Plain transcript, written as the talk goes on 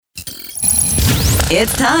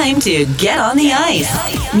It's time to get on the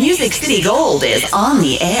ice. Music City Gold is on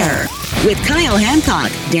the air with Kyle Hancock,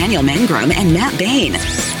 Daniel Mangrum, and Matt Bain.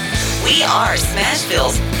 We are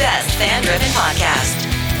Smashville's best fan-driven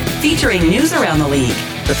podcast, featuring news around the league,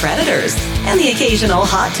 the Predators, and the occasional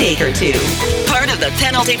hot take or two. Part of the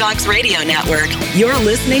Penalty Box Radio Network, you're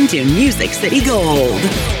listening to Music City Gold.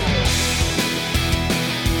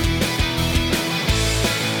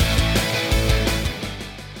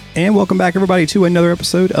 And welcome back, everybody, to another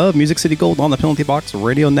episode of Music City Gold on the Penalty Box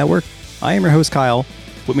Radio Network. I am your host, Kyle.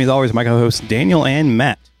 With me, as always, my co-hosts, Daniel and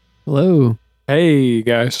Matt. Hello. Hey,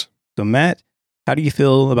 guys. So, Matt, how do you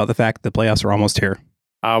feel about the fact that the playoffs are almost here?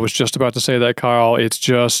 I was just about to say that, Kyle. It's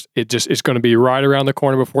going to be right around the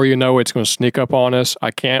corner before you know it's going to sneak up on us.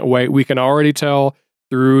 I can't wait. We can already tell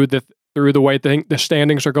through the way the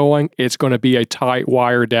standings are going, it's going to be a tight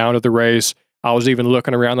wire down to the race. I was even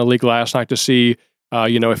looking around the league last night to see, I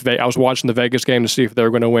was watching the Vegas game to see if they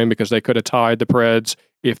were going to win because they could have tied the Preds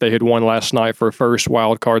if they had won last night for a first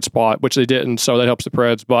wild card spot, which they didn't. So that helps the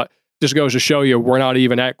Preds. But just goes to show you we're not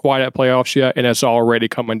even quite at playoffs yet, and it's already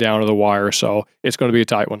coming down to the wire. So it's going to be a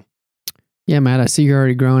tight one. Yeah, Matt, I see you're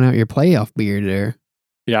already growing out your playoff beard there.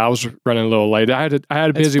 Yeah, I was running a little late. I had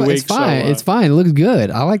a busy week. It's fine. It's fine. It looks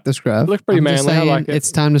good. I like the scrub. It looks pretty manly. I like it.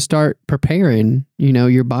 It's time to start preparing,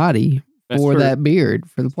 your body for that beard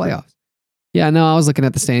for the playoffs. Yeah, no, I was looking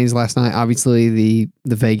at the standings last night. Obviously, the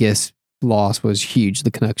Vegas loss was huge.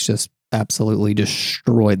 The Canucks just absolutely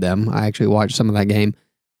destroyed them. I actually watched some of that game.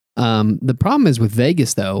 The problem is with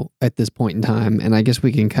Vegas, though, at this point in time, and I guess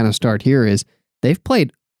we can kind of start here, is they've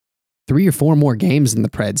played 3 or 4 more games than the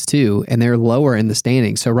Preds, too, and they're lower in the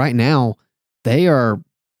standings. So right now, they are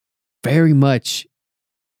very much,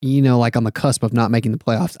 like on the cusp of not making the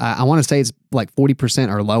playoffs. I want to say it's like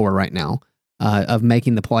 40% or lower right now. Of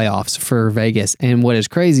making the playoffs for Vegas. And what is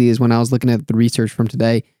crazy is when I was looking at the research from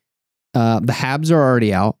today, the Habs are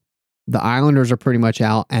already out. The Islanders are pretty much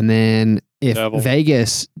out. And then if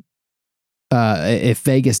Vegas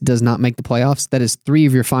does not make the playoffs, that is 3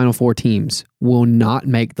 of your final 4 teams will not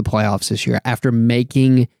make the playoffs this year after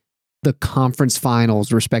making the conference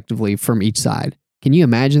finals respectively from each side. Can you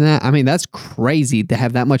imagine that? I mean, that's crazy to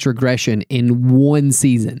have that much regression in one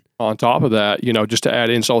season. On top of that, just to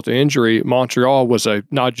add insult to injury, Montreal was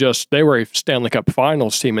they were a Stanley Cup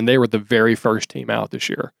Finals team, and they were the very first team out this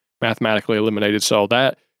year, mathematically eliminated. So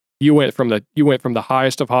that you went from the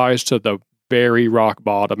highest of highs to the very rock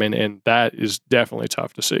bottom, and that is definitely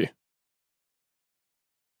tough to see.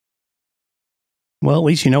 Well, at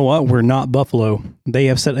least you know what? We're not Buffalo. They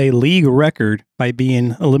have set a league record by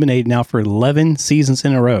being eliminated now for 11 seasons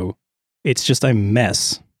in a row. It's just a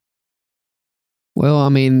mess. Well, I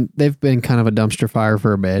mean, they've been kind of a dumpster fire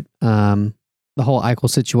for a bit. The whole Eichel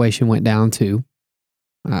situation went down too.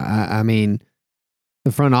 I mean,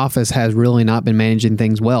 the front office has really not been managing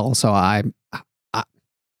things well. So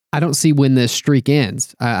I don't see when this streak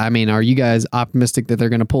ends. I mean, are you guys optimistic that they're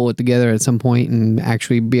going to pull it together at some point and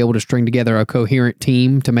actually be able to string together a coherent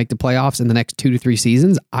team to make the playoffs in the next 2 to 3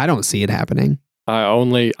 seasons? I don't see it happening.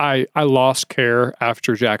 I lost care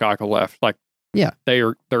after Jack Eichel left.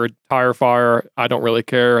 They're a tire fire. I don't really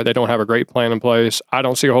care. They don't have a great plan in place. I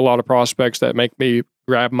don't see a whole lot of prospects that make me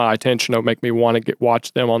grab my attention or make me want to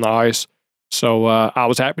watch them on the ice. So I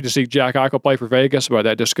was happy to see Jack Eichel play for Vegas, but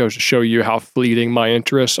that just goes to show you how fleeting my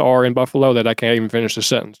interests are in Buffalo that I can't even finish the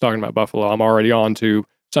sentence talking about Buffalo. I'm already on to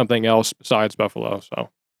something else besides Buffalo. So,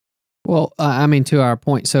 well, to our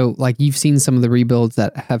point, so like you've seen some of the rebuilds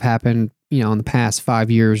that have happened, in the past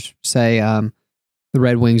 5 years, say the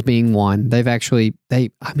Red Wings being one.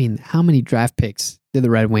 How many draft picks did the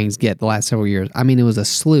Red Wings get the last several years? I mean, it was a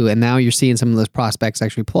slew, and now you're seeing some of those prospects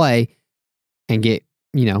actually play and get,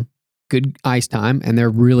 good ice time, and they're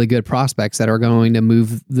really good prospects that are going to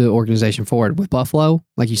move the organization forward. With Buffalo,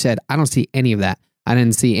 like you said, I don't see any of that. I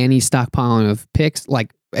didn't see any stockpiling of picks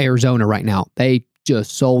like Arizona right now. They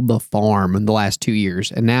just sold the farm in the last 2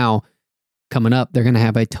 years, and now coming up, they're going to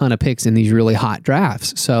have a ton of picks in these really hot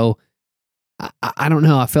drafts. So I don't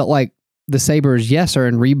know. I felt like the Sabres, yes, are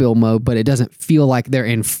in rebuild mode, but it doesn't feel like they're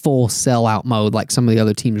in full sellout mode like some of the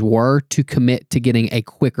other teams were to commit to getting a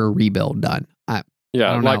quicker rebuild done.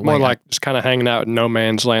 Like just kind of hanging out in no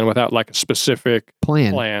man's land without like a specific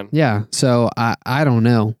plan. Yeah. So I don't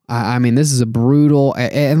know. I mean, this is a brutal,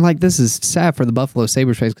 and like this is sad for the Buffalo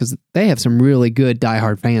Sabres fans because they have some really good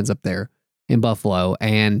diehard fans up there in Buffalo.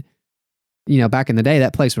 And, back in the day,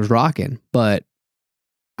 that place was rocking, but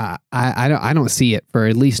I don't see it for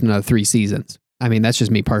at least another 3 seasons. I mean, that's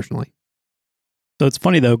just me personally. So it's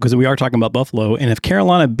funny, though, because we are talking about Buffalo, and if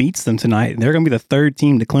Carolina beats them tonight, they're going to be the 3rd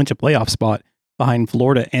team to clinch a playoff spot behind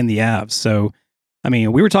Florida and the Avs. So I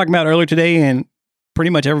mean, we were talking about earlier today, and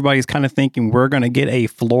pretty much everybody's kind of thinking we're going to get a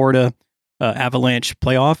Florida Avalanche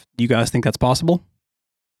playoff. Do you guys think that's possible?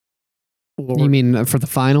 You mean for the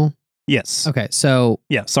final? Yes. Okay, so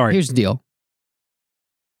Yeah, sorry. here's the deal.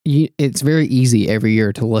 It's very easy every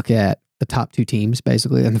year to look at the top two teams,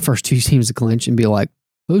 basically, and the first two teams to clinch and be like,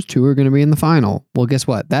 those two are going to be in the final. Well, guess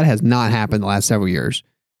what? That has not happened the last several years.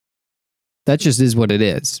 That just is what it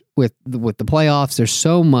is. With the playoffs, there's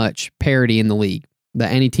so much parity in the league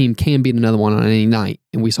that any team can beat another one on any night.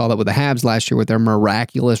 And we saw that with the Habs last year with their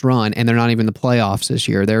miraculous run, and they're not even in the playoffs this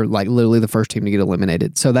year. They're like literally the first team to get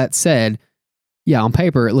eliminated. So that said, yeah, on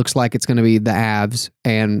paper, it looks like it's going to be the Avs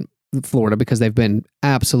and Florida because they've been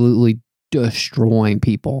absolutely destroying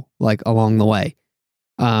people like along the way.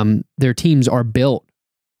 Their teams are built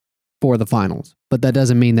for the finals, but that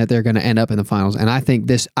doesn't mean that they're going to end up in the finals. And I think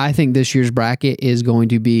this year's bracket is going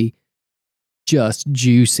to be just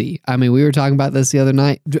juicy. I mean, we were talking about this the other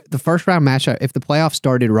night. The first round matchup, if the playoffs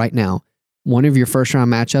started right now, one of your first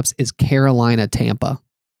round matchups is Carolina Tampa.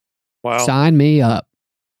 Wow. Sign me up.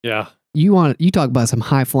 Yeah. You talk about some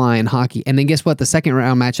high flying hockey, and then guess what? The second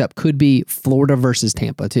round matchup could be Florida versus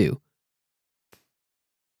Tampa too.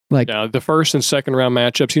 Like, Yeah, the first and second round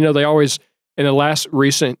matchups, they always, in the last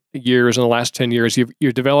recent years, in the last 10 years,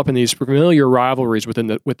 you're developing these familiar rivalries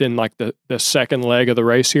within like the second leg of the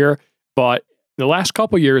race here. But the last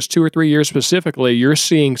couple of years, 2 or 3 years specifically, you're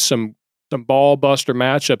seeing some ball buster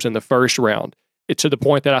matchups in the first round. It's to the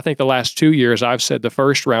point that I think the last 2 years, I've said the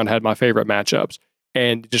first round had my favorite matchups.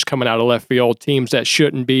 And just coming out of left field, teams that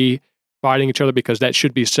shouldn't be fighting each other because that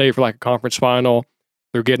should be safe for like a conference final.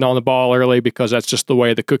 They're getting on the ball early because that's just the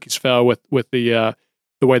way the cookies fell with the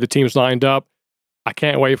way the teams lined up. I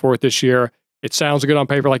can't wait for it this year. It sounds good on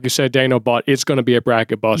paper, like you said, Daniel, but it's going to be a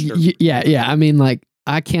bracket buster. Yeah. I mean, like,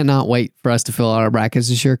 I cannot wait for us to fill out our brackets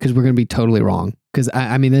this year because we're going to be totally wrong. Because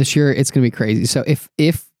I mean, this year it's going to be crazy. So if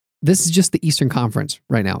this is just the Eastern Conference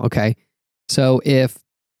right now, okay? So if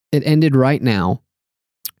it ended right now,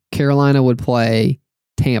 Carolina would play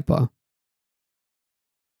Tampa.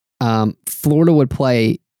 Florida would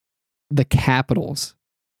play the Capitals.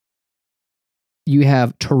 You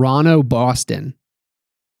have Toronto, Boston,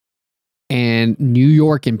 and New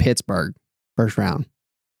York and Pittsburgh first round.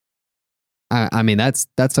 I mean, that's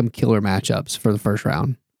some killer matchups for the first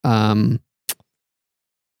round. Yeah,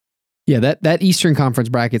 that Eastern Conference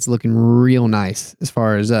bracket's looking real nice as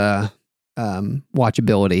far as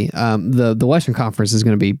watchability. The Western Conference is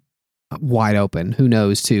going to be wide open. Who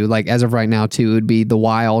knows, too? Like, as of right now, too, it would be the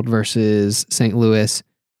Wild versus St. Louis,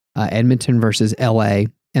 Edmonton versus LA,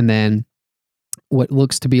 and then what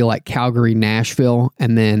looks to be like Calgary, Nashville,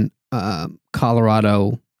 and then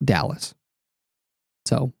Colorado, Dallas.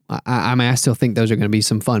 So I still think those are going to be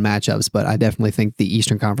some fun matchups, but I definitely think the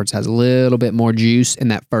Eastern Conference has a little bit more juice in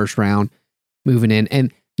that first round moving in.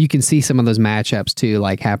 And you can see some of those matchups too,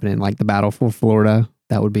 like happening, like the battle for Florida.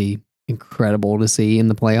 That would be incredible to see in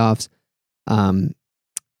the playoffs.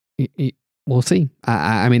 We'll see.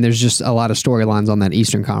 I mean, there's just a lot of storylines on that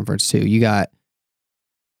Eastern Conference too. You got,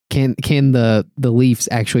 can the Leafs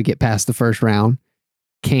actually get past the first round?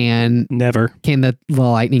 Never. Can the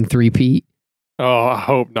Lightning three-peat? Oh, I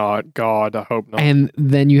hope not. God, I hope not. And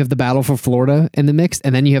then you have the battle for Florida in the mix,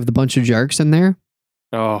 and then you have the bunch of jerks in there.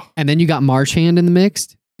 Oh, And then you got Marchand in the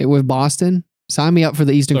mix with Boston. Sign me up for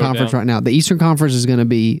the Eastern Conference right now. The Eastern Conference is going to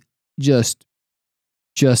be just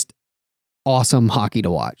awesome hockey to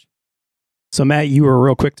watch. So, Matt, you were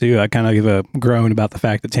real quick to kind of give a groan about the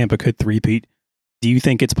fact that Tampa could three-peat. Do you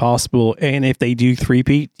think it's possible? And if they do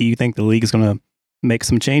three-peat, do you think the league is going to make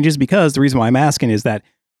some changes? Because the reason why I'm asking is that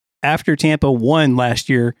after Tampa won last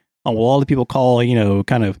year, all the people call,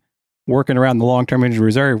 kind of working around the long-term injury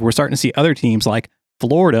reserve, we're starting to see other teams like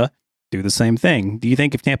Florida do the same thing. Do you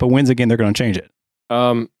think if Tampa wins again, they're going to change it?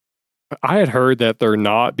 I had heard that they're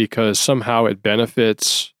not because somehow it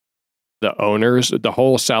benefits the owners. The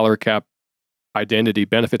whole salary cap identity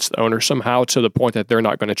benefits the owners somehow to the point that they're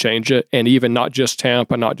not going to change it. And even not just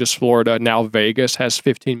Tampa, not just Florida, now Vegas has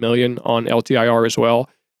 $15 million on LTIR as well.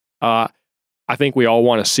 I think we all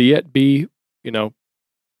want to see it be,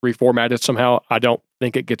 reformatted somehow. I don't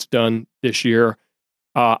think it gets done this year.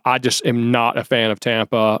 I just am not a fan of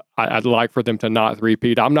Tampa. I'd like for them to not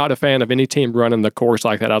three-peat. I'm not a fan of any team running the course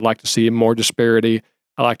like that. I'd like to see more disparity.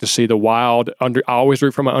 I like to see the Wild. I always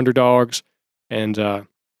root for my underdogs, and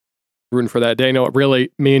rooting for that. Daniel,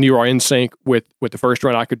 really, me and you are in sync with the first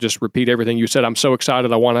round. I could just repeat everything you said. I'm so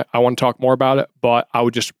excited. I want to talk more about it, but I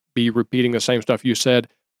would just be repeating the same stuff you said.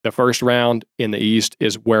 The first round in the East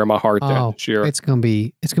is where my heart's at this year. It's gonna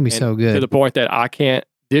be so good. To the point that I can't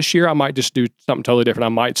This year, I might just do something totally different. I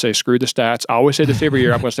might say, screw the stats. I always say this every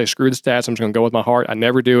year. I'm going to say, screw the stats. I'm just going to go with my heart. I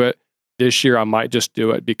never do it. This year, I might just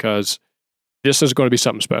do it because this is going to be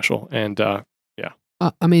something special. And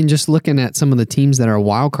I mean, just looking at some of the teams that are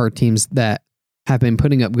wild card teams that have been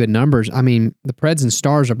putting up good numbers. I mean, the Preds and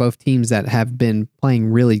Stars are both teams that have been playing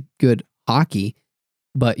really good hockey.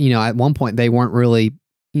 But, at one point, they weren't really,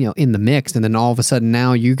 in the mix. And then all of a sudden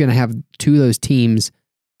now you're going to have two of those teams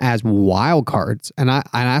as wild cards. And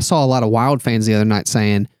I saw a lot of Wild fans the other night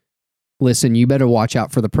saying, listen, you better watch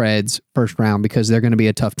out for the Preds first round because they're going to be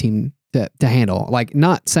a tough team to handle. Like,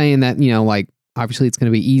 not saying that, obviously it's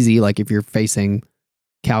going to be easy. Like if you're facing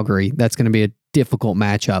Calgary, that's going to be a difficult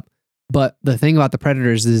matchup. But the thing about the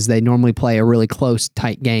Predators is they normally play a really close,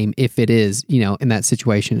 tight game if it is, in that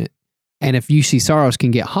situation. And if UC Saros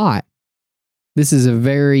can get hot, this is a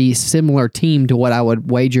very similar team to what I would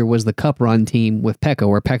wager was the Cup run team with Pekka,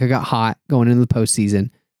 where Pekka got hot going into the postseason,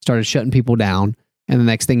 started shutting people down. And the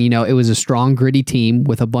next thing you know, it was a strong, gritty team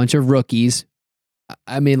with a bunch of rookies.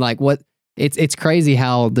 I mean, it's crazy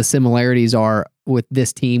how the similarities are with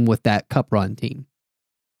this team with that Cup run team.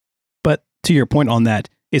 But to your point on that,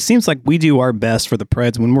 it seems like we do our best for the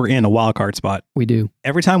Preds when we're in a wild card spot. We do.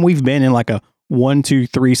 Every time we've been in like a 1, 2,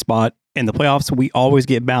 3 spot in the playoffs, we always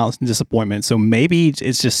get bounced and disappointment. So maybe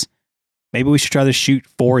we should try to shoot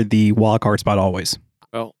for the wild card spot always.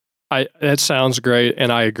 Well, that sounds great,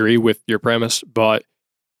 and I agree with your premise, but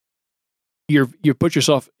you put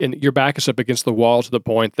yourself in, your back is up against the wall to the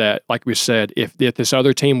point that, like we said, if this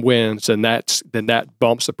other team wins, then that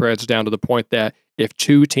bumps the Preds down to the point that if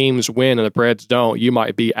two teams win and the Preds don't, you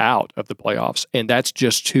might be out of the playoffs, and that's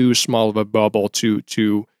just too small of a bubble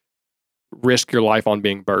to risk your life on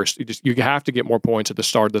being burst. You have to get more points at the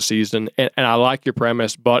start of the season, and I like your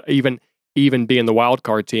premise, but even being the wild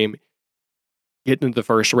card team, getting into the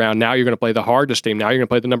first round, now you're going to play the hardest team. Now you're going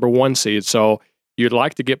to play the number 1 seed, so you'd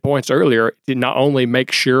like to get points earlier to not only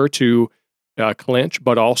make sure to clinch,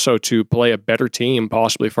 but also to play a better team,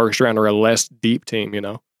 possibly first round or a less deep team,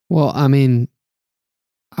 Well, I mean,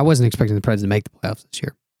 I wasn't expecting the Preds to make the playoffs this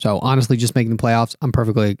year. So honestly, just making the playoffs, I'm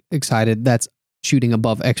perfectly excited. That's shooting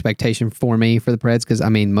above expectation for me for the Preds because, I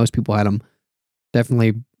mean, most people had them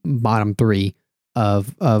definitely bottom 3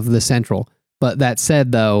 of the Central. But that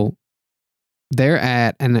said, though, they're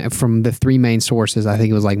at, and from the 3 main sources, I think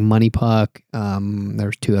it was like Money Puck.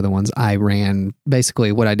 There's 2 other ones I ran.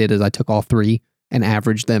 Basically, what I did is I took all 3 and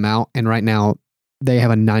averaged them out. And right now, they have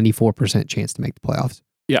a 94% chance to make the playoffs.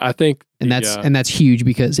 Yeah, I think, and that's huge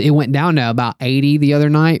because it went down to about 80 the other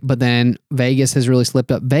night, but then Vegas has really slipped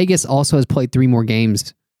up. Vegas also has played 3 more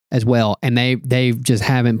games as well, and they just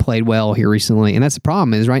haven't played well here recently. And that's the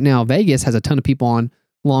problem is right now Vegas has a ton of people on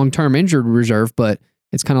long-term injured reserve, but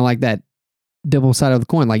it's kind of like that double side of the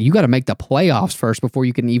coin. Like you got to make the playoffs first before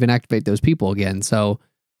you can even activate those people again. So,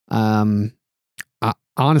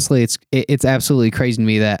 honestly, it's absolutely crazy to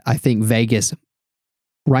me that I think Vegas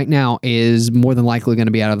right now is more than likely going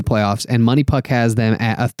to be out of the playoffs, and Money Puck has them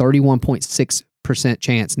at a 31.6%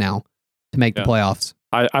 chance now to make the playoffs.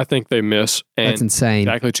 I think they miss. And that's insane.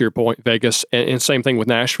 Exactly to your point, Vegas, and same thing with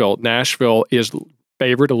Nashville. Nashville is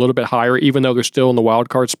favored a little bit higher, even though they're still in the wild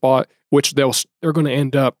card spot, which they're going to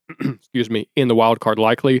end up, in the wild card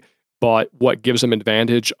likely. But what gives them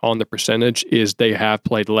advantage on the percentage is they have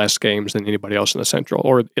played less games than anybody else in the Central,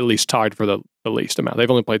 or at least tied for the least amount.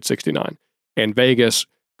 They've only played 69. And Vegas,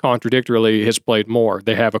 contradictorily, has played more.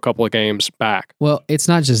 They have a couple of games back. Well, it's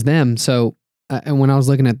not just them. So, and when I was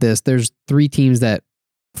looking at this, there's 3 teams that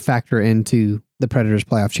factor into the Predators'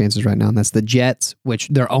 playoff chances right now, and that's the Jets, which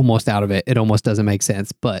they're almost out of it. It almost doesn't make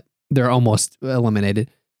sense, but they're almost eliminated.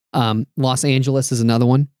 Los Angeles is another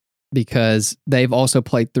one because they've also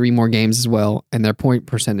played 3 more games as well, and their point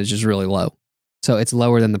percentage is really low. So it's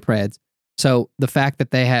lower than the Preds. So the fact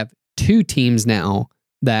that they have 2 teams now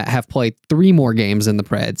that have played 3 more games than the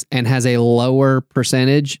Preds and has a lower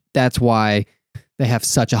percentage, that's why they have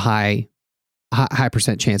such a high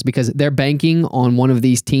percent chance, because they're banking on one of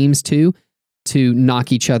these teams to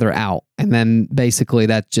knock each other out. And then basically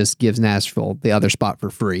that just gives Nashville the other spot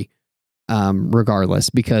for free,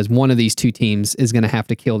 regardless, because one of these 2 teams is going to have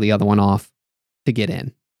to kill the other one off to get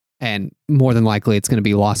in. And more than likely it's going to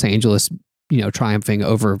be Los Angeles, triumphing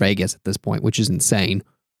over Vegas at this point, which is insane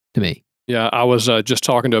to me. Yeah, I was just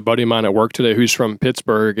talking to a buddy of mine at work today who's from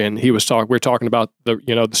Pittsburgh, and we were talking about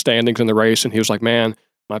the standings in the race, and he was like, "Man,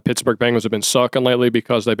 my Pittsburgh Penguins have been sucking lately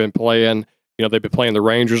because they've been playing, they've been playing the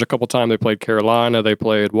Rangers a couple times. They played Carolina, they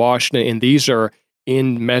played Washington, and these are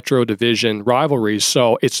in Metro Division rivalries.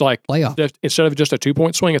 So it's like playoff. Instead of just a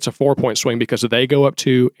 2-point swing, it's a 4-point swing because they go up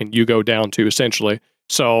 2 and you go down 2 essentially.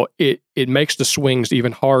 So it makes the swings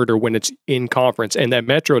even harder when it's in conference. And that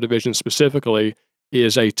Metro division specifically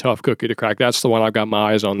is a tough cookie to crack. That's the one I've got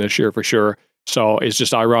my eyes on this year for sure. So it's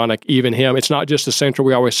just ironic. Even him, it's not just the Central.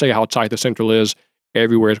 We always say how tight the Central is.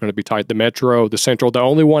 Everywhere is going to be tight. The Metro, the Central. The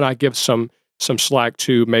only one I give some slack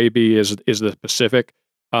to maybe is the Pacific.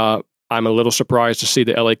 I'm a little surprised to see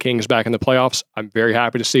the LA Kings back in the playoffs. I'm very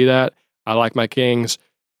happy to see that. I like my Kings.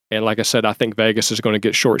 And like I said, I think Vegas is going to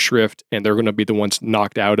get short shrift and they're going to be the ones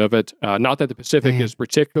knocked out of it. Not that the Pacific is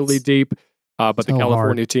particularly deep, but the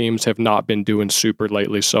California teams have not been doing super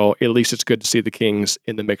lately. So at least it's good to see the Kings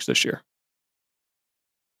in the mix this year.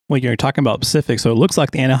 Well, you're talking about Pacific. So it looks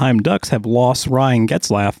like the Anaheim Ducks have lost Ryan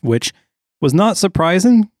Getzlaf, which was not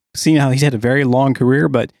surprising, seeing how he's had a very long career.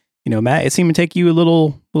 But, Matt, it seemed to take you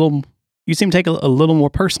you seem to take a little more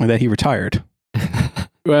personally that he retired.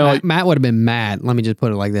 Well, Matt would have been mad. Let me just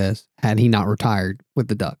put it like this: had he not retired with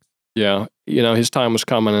the Ducks. Yeah, his time was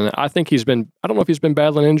coming, and I think I don't know if he's been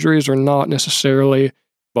battling injuries or not necessarily,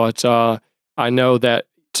 but I know that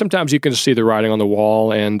sometimes you can see the writing on the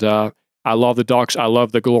wall, and I love the Ducks. I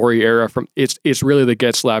love the glory era it's really the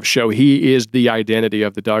Getzlaf show. He is the identity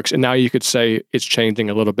of the Ducks, and now you could say it's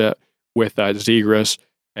changing a little bit with Zegras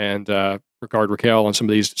and Rickard Rakell and some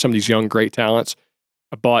of these young great talents.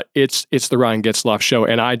 But it's the Ryan Getzlaf show,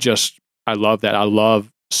 and I love that. I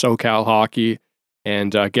love SoCal hockey,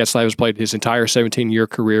 and Getzlaf has played his entire 17-year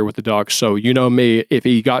career with the Ducks. So me, if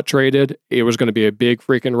he got traded, it was going to be a big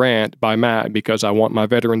freaking rant by Matt because I want my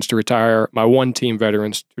veterans to retire, my one-team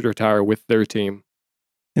veterans to retire with their team.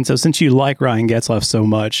 And so since you like Ryan Getzlaf so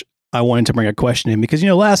much, I wanted to bring a question in because,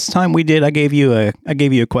 last time we did, I gave you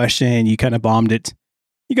a question, you kind of bombed it.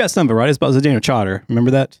 You got some of it right. It's about Zdeno Chara.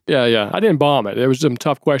 Remember that? Yeah. I didn't bomb it. There was some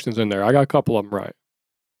tough questions in there. I got a couple of them right.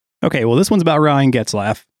 Okay, well, this one's about Ryan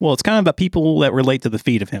Getzlaf. Well, it's kind of about people that relate to the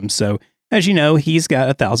feat of him. So, as you know, he's got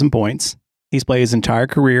 1,000 points. He's played his entire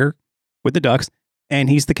career with the Ducks, and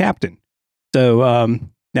he's the captain. So,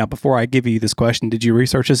 now, before I give you this question, did you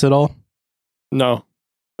research this at all? No.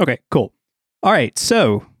 Okay, cool. All right,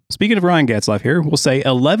 so speaking of Ryan Getzlaf here, we'll say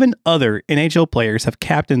 11 other NHL players have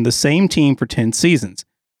captained the same team for 10 seasons.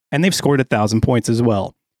 And they've scored 1,000 points as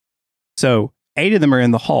well. So 8 of them are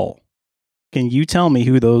in the Hall. Can you tell me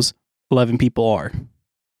who those 11 people are?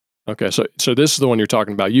 Okay, so this is the one you're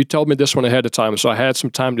talking about. You told me this one ahead of time, so I had some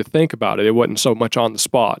time to think about it. It wasn't so much on the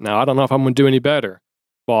spot. Now, I don't know if I'm going to do any better,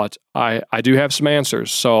 but I do have some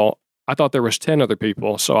answers. So I thought there was 10 other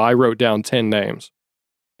people, so I wrote down 10 names.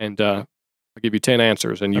 And I'll give you 10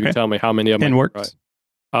 answers, and you can tell me how many of them 10 works.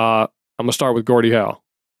 Right. I'm going to start with Gordie Howe.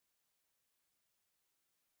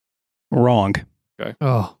 Wrong. Okay.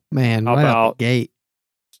 Oh, man. How right out about the gate.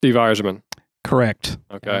 Steve Yzerman? Correct.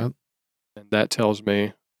 Okay. Yep. And that tells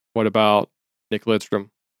me, what about Nick Lidstrom?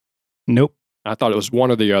 Nope. I thought it was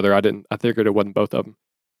one or the other. I figured it wasn't both of them.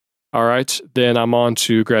 All right. Then I'm on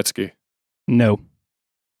to Gretzky. No.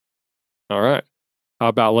 All right. How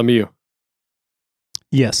about Lemieux?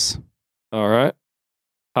 Yes. All right.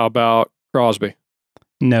 How about Crosby?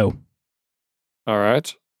 No. All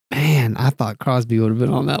right. Man, I thought Crosby would have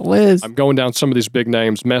been on that list. I'm going down some of these big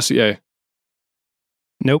names. Messier.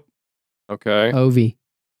 Nope. Okay. Ovi.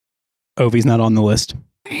 Ovi's not on the list.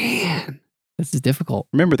 Man, this is difficult.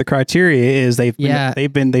 Remember, the criteria is they've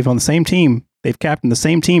on the same team. They've captained the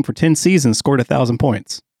same team for 10 seasons, scored 1,000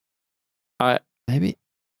 points. Maybe.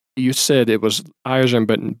 You said it was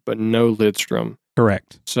Yzerman, but no Lidstrom.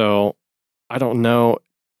 Correct. So I don't know.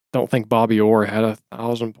 Don't think Bobby Orr had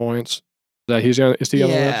 1,000 points. Is he on the list?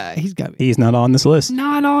 Yeah, he's got to be. He's not on this list.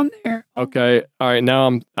 Not on there. Okay. All right. Now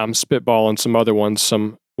I'm spitballing some other ones,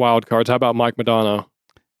 some wild cards. How about Mike Modano?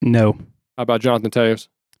 No. How about Jonathan Toews?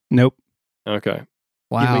 Nope. Okay.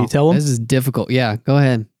 Wow. You tell him? This is difficult. Yeah, go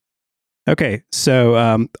ahead. Okay,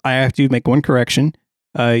 so I have to make one correction.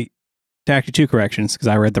 Actually, 2 corrections because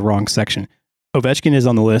I read the wrong section. Ovechkin is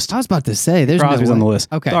on the list. I was about to say, there's Crosby's no on the way.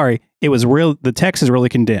 list. Okay. Sorry, it was real. The text is really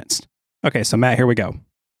condensed. Okay, so Matt, here we go,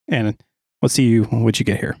 and let's see what you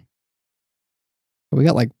get here. We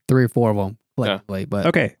got like 3 or 4 of them collectively, but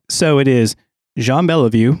Okay, so it is Jean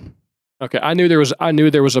Bellevue. Okay. I knew there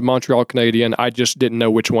was a Montreal Canadian. I just didn't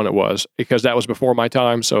know which one it was because that was before my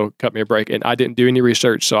time. So cut me a break, and I didn't do any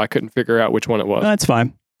research, so I couldn't figure out which one it was. That's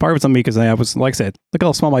fine. Part of it's on me because I was, like I said, look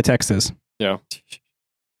how small my text is. Yeah.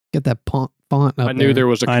 get that font up I knew there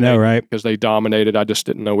was a I know, right? because they dominated. I just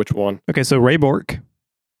didn't know which one. Okay, so Ray Bork,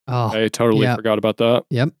 Oh, I totally yeah. forgot about that.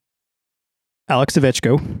 yep. Alex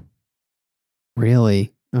Ovechko,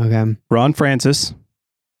 Really? Okay. Ron Francis.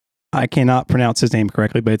 I cannot pronounce his name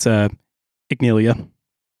correctly, but it's Ignelia.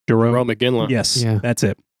 Jerome. Jerome McGinley. Yes, Yeah. that's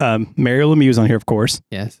it. Mario Lemieux's on here, of course.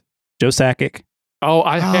 Yes. Joe Sakic, Oh,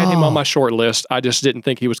 I had him on my short list. I just didn't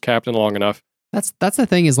think he was captain long enough. That's the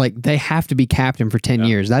thing is like they have to be captain for 10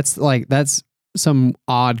 years. That's some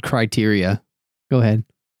odd criteria. Go ahead.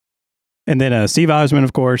 And then Steve Eisman,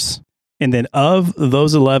 of course. And then of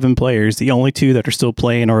those 11 players, the only 2 that are still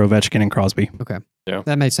playing are Ovechkin and Crosby. Okay. Yeah.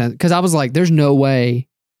 That makes sense. Because I was like, there's no way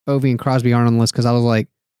Ovi and Crosby aren't on the list because I was like,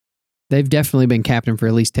 they've definitely been captain for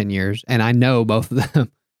at least 10 years. And I know both of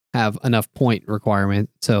them have enough point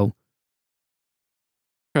requirement. So,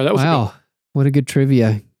 Yeah, that was wow. What a good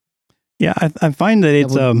trivia. Yeah, I find that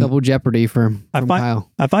it's double jeopardy from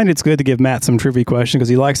Kyle. I find it's good to give Matt some trivia questions because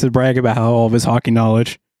he likes to brag about all of his hockey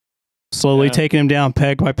knowledge. Slowly taking him down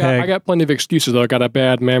peg by peg. I got plenty of excuses though. I got a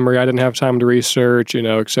bad memory. I didn't have time to research,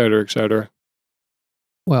 et cetera, et cetera.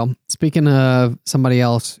 Well, speaking of somebody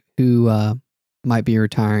else who might be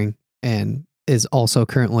retiring and is also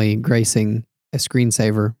currently gracing a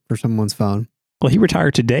screensaver for someone's phone. Well, he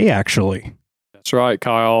retired today, actually. That's right,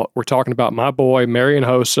 Kyle. We're talking about my boy, Marian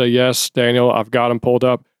Hossa. Yes, Daniel, I've got him pulled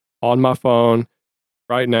up on my phone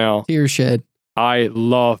right now. Tear shed. I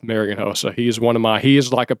love Marian Hossa. He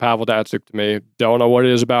is like a Pavel Datsyuk to me. Don't know what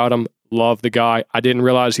it is about him. Love the guy. I didn't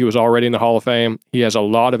realize he was already in the Hall of Fame. He has a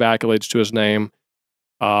lot of accolades to his name.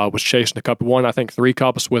 Was chasing the cup. Won, I think, 3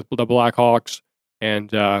 cups with the Blackhawks.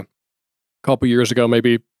 And a couple years ago,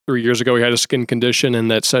 maybe 3 years ago, he had a skin condition, and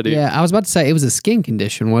that said, I was about to say it was a skin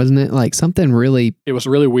condition, wasn't it? Like something really. It was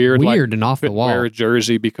really weird, and off the wall. Wear a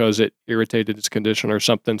jersey because it irritated his condition or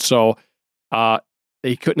something. So,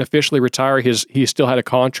 he couldn't officially retire. He still had a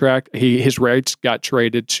contract. His rights got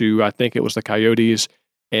traded to, I think it was the Coyotes,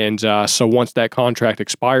 and so once that contract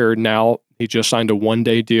expired, now he just signed a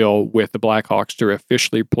 1-day deal with the Blackhawks to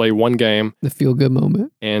officially play 1 game, the feel good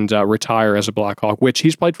moment, and retire as a Blackhawk. Which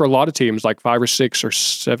he's played for a lot of teams, like 5 or 6 or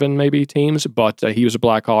 7 maybe teams, but he was a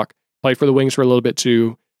Blackhawk. Played for the Wings for a little bit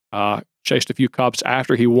too. Chased a few cups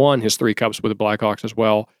after he won his 3 cups with the Blackhawks as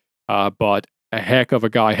well. But a heck of a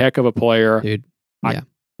guy, heck of a player. Dude. I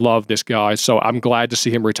love this guy, so I'm glad to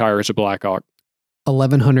see him retire as a Blackhawk.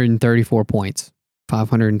 1,134 points,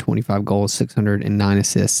 525 goals, 609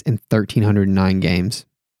 assists in 1,309 games,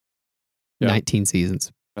 19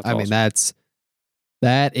 seasons. That's I awesome. mean,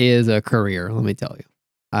 that is a career. Let me tell you.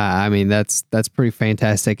 I mean, that's pretty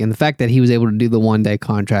fantastic, and the fact that he was able to do the 1-day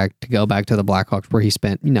contract to go back to the Blackhawks, where he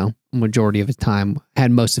spent a majority of his time,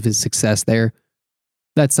 had most of his success there.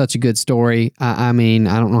 That's such a good story. I mean,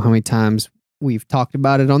 I don't know how many times we've talked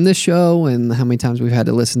about it on this show and how many times we've had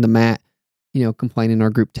to listen to Matt, complain in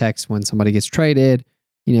our group text when somebody gets traded,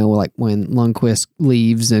 like when Lundqvist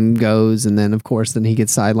leaves and goes. And then, of course, then he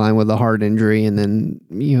gets sidelined with a heart injury. And then,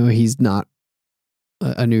 he's not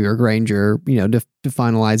a New York Ranger, to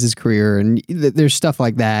finalize his career. And there's stuff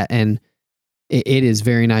like that. And it is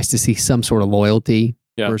very nice to see some sort of loyalty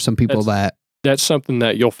for some people that's something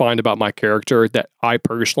that you'll find about my character that I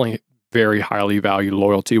personally very highly value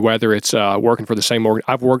loyalty, whether it's working for the same organ.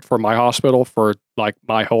 I've worked for my hospital for like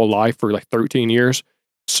my whole life for like 13 years.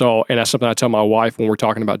 So, and that's something I tell my wife when we're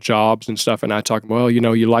talking about jobs and stuff. And I talk, well, you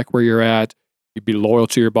like where you're at. You'd be loyal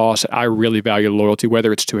to your boss. I really value loyalty,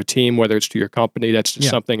 whether it's to a team, whether it's to your company. That's just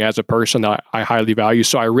something as a person that I highly value.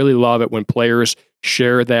 So I really love it when players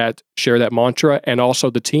share that mantra, and also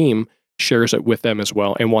the team shares it with them as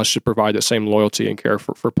well and wants to provide the same loyalty and care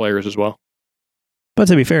for players as well. But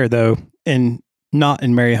to be fair, though, and not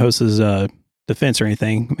in Marian Hossa's defense or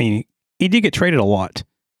anything, I mean, he did get traded a lot.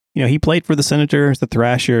 He played for the Senators, the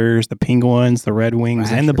Thrashers, the Penguins, the Red Wings,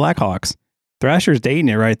 and the Blackhawks. Thrashers dating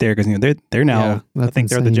it right there because they're now, I think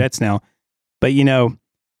they're the Jets now. But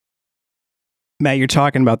Matt, you're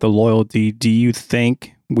talking about the loyalty. Do you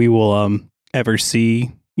think we will ever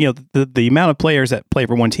see, the amount of players that play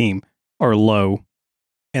for one team are low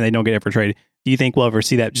and they don't get ever traded? Do you think we'll ever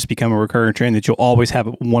see that just become a recurring trend, that you'll always have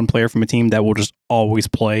one player from a team that will just always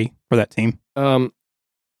play for that team?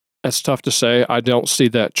 That's tough to say. I don't see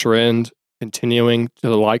that trend continuing to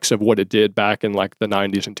the likes of what it did back in like the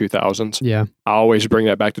 90s and 2000s. Yeah. I always bring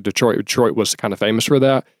that back to Detroit. Detroit was kind of famous for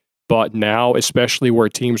that. But now, especially where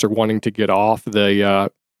teams are wanting to get off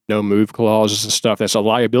the no move clauses and stuff, that's a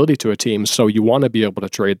liability to a team. So you want to be able to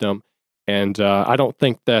trade them. And I don't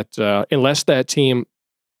think that unless that team,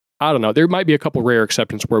 I don't know, there might be a couple rare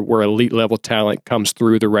exceptions where elite level talent comes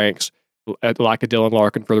through the ranks, like a Dylan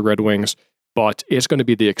Larkin for the Red Wings. But it's going to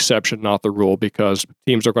be the exception, not the rule, because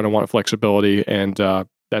teams are going to want flexibility, and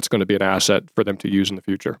that's going to be an asset for them to use in the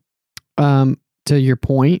future. To your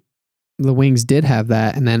point, the Wings did have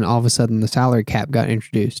that, and then all of a sudden the salary cap got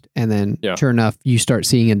introduced, and then sure enough, you start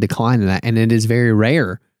seeing a decline in that, and it is very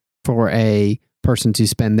rare for a person to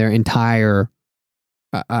spend their entire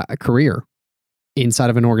career inside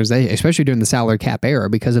of an organization, especially during the salary cap era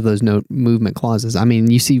because of those no movement clauses. I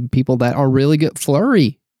mean, you see people that are really good.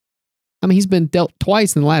 Fleury. I mean, he's been dealt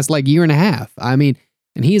twice in the last year and a half. I mean,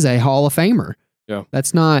 and he's a Hall of Famer. Yeah.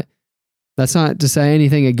 That's not to say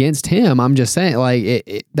anything against him. I'm just saying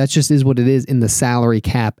that just is what it is in the salary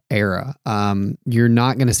cap era. You're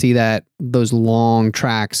not going to see those long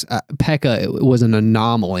tracks. Pekka was an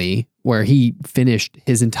anomaly where he finished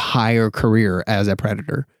his entire career as a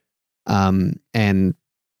Predator. And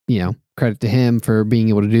credit to him for being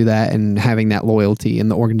able to do that and having that loyalty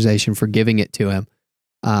and the organization for giving it to him.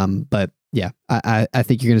 But yeah, I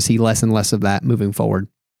think you're going to see less and less of that moving forward.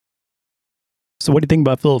 So what do you think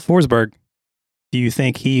about Philip Forsberg? Do you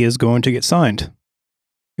think he is going to get signed?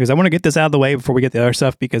 Because I want to get this out of the way before we get the other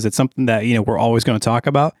stuff, because it's something that, we're always going to talk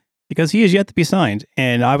about, because he is yet to be signed.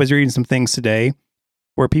 And I was reading some things today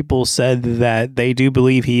where people said that they do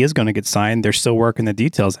believe he is going to get signed. They're still working the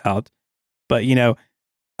details out. But,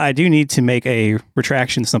 I do need to make a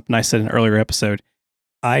retraction, something I said in an earlier episode.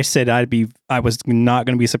 I said I was not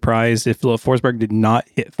going to be surprised if Philip Forsberg did not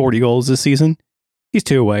hit 40 goals this season. He's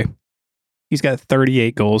 2 away. He's got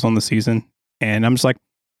 38 goals on the season. And I'm just like,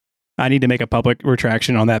 I need to make a public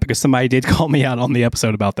retraction on that because somebody did call me out on the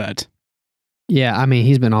episode about that. Yeah, I mean,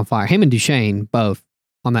 he's been on fire. Him and Duchesne, both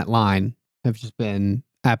on that line, have just been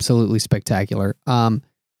absolutely spectacular.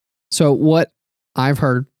 So what I've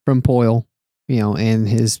heard from Poyle, and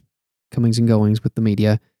his comings and goings with the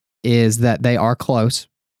media, is that they are close,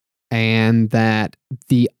 and that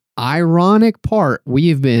the ironic part,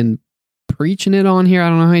 we've been preaching it on here. I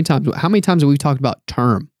don't know how many times. How many times have we talked about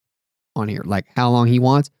term on here? Like how long he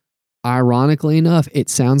wants. Ironically enough, it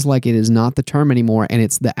sounds like it is not the term anymore, and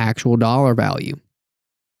it's the actual dollar value.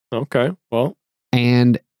 Okay, well.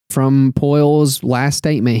 And from Poyle's last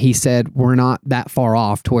statement, he said we're not that far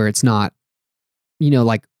off to where it's not,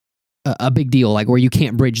 like a big deal, like where you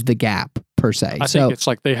can't bridge the gap per se. I think it's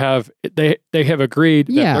like they have agreed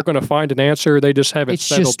that they're going to find an answer. They just haven't. It's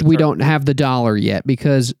just we don't have the dollar yet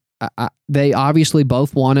because they obviously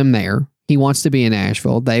both want him there. He wants to be in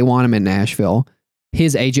Nashville. They want him in Nashville.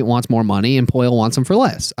 His agent wants more money and Poyle wants him for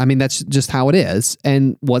less. I mean, that's just how it is.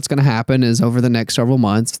 And what's going to happen is over the next several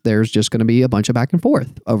months, there's just going to be a bunch of back and forth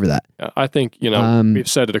over that. I think, we've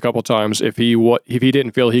said it a couple times. If he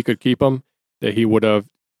didn't feel he could keep him, that he would have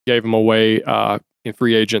gave him away in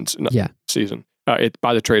free agents season,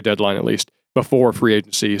 by the trade deadline at least, before free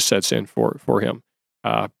agency sets in for him.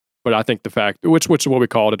 But I think the fact, which is what we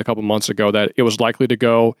called it a couple months ago, that it was likely to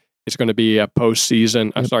go. It's going to be a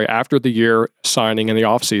postseason, after the year signing in the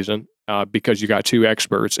offseason, because you got two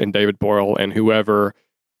experts in David Poyle and whoever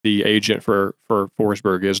the agent for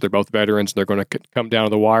Forsberg is. They're both veterans. They're going to come down to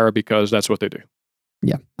the wire because that's what they do.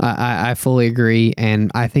 Yeah, I fully agree,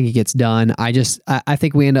 and I think it gets done. I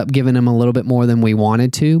think we end up giving him a little bit more than we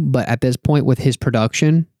wanted to, but at this point with his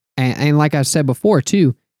production, and like I said before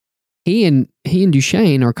too, he and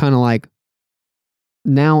Duchesne are kind of like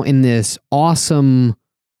now in this awesome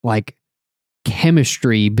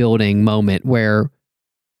chemistry building moment where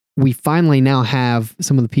we finally now have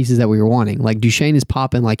some of the pieces that we were wanting. Like Duchesne is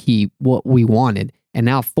popping what we wanted. And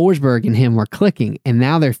now Forsberg and him are clicking, and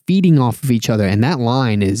now they're feeding off of each other. And that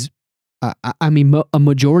line is, a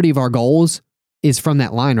majority of our goals is from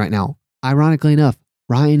that line right now. Ironically enough,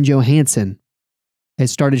 Ryan Johansson has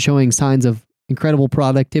started showing signs of incredible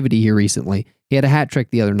productivity here recently. He had a hat trick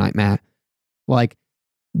the other night, Matt.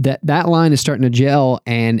 That line is starting to gel,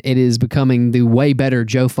 and it is becoming the way better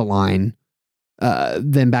Jofa line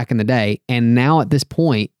than back in the day. And now at this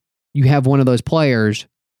point, you have one of those players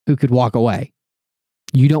who could walk away.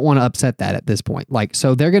 You don't want to upset that at this point.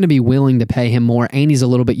 So they're going to be willing to pay him more, and he's a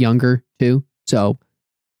little bit younger too. So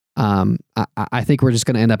I think we're just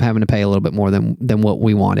going to end up having to pay a little bit more than what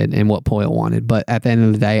we wanted and what Poyle wanted. But at the end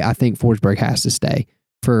of the day, I think Forsberg has to stay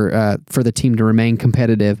for the team to remain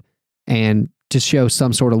competitive and to show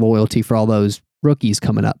some sort of loyalty for all those rookies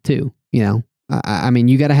coming up too. I mean,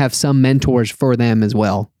 you got to have some mentors for them as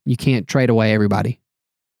well. You can't trade away everybody.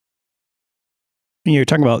 You're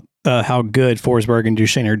talking about how good Forsberg and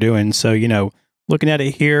Duchesne are doing. So, looking at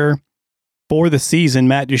it here, for the season,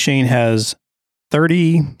 Matt Duchesne has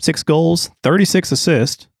 36 goals, 36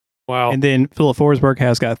 assists. Wow. And then Philip Forsberg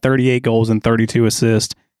has got 38 goals and 32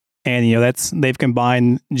 assists. And, they've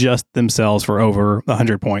combined just themselves for over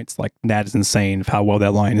 100 points. That is insane of how well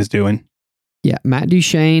that line is doing. Yeah, Matt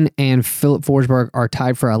Duchesne and Philip Forsberg are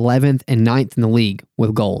tied for 11th and 9th in the league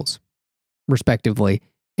with goals, respectively.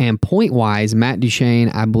 And point-wise, Matt Duchesne,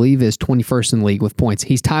 I believe, is 21st in the league with points.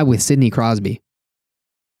 He's tied with Sidney Crosby.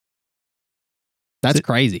 That's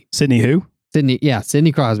crazy. Sidney who?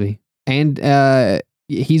 Sidney Crosby. And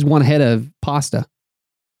he's one ahead of Pasta.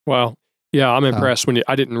 Wow. Yeah, I'm impressed.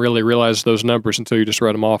 I didn't really realize those numbers until you just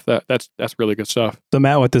read them off. That's really good stuff. So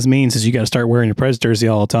Matt, what this means is you got to start wearing your Preds jersey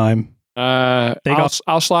all the time.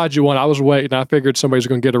 I'll slide you one. I was waiting. I figured somebody's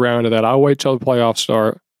going to get around to that. I'll wait till the playoffs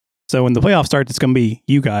start. So when the playoffs start, it's going to be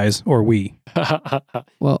you guys or we.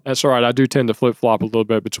 Well, that's all right. I do tend to flip flop a little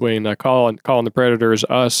bit between calling the Predators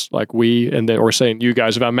us, like we, and then or saying you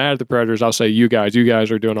guys. If I'm mad at the Predators, I'll say you guys. You guys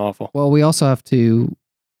are doing awful. Well, we also have to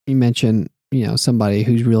mention somebody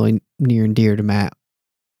who's really near and dear to Matt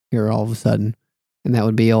here all of a sudden, and that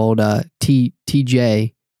would be old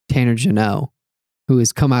TJ Tanner Jeannot, who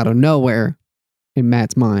has come out of nowhere in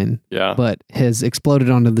Matt's mind, but has exploded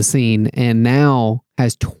onto the scene and now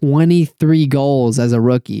has 23 goals as a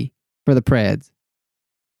rookie for the Preds.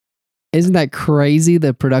 Isn't that crazy,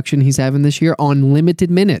 the production he's having this year on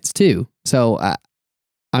limited minutes too? So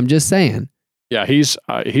I'm just saying. Yeah, he's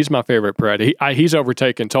my favorite Pred. He's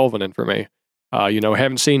overtaken Tolvanen for me.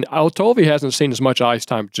 Haven't seen Tolvi hasn't seen as much ice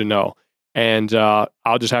time as Jeannot, and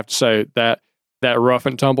I'll just have to say that rough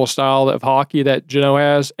and tumble style of hockey that Jeannot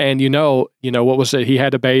has, and what was it? He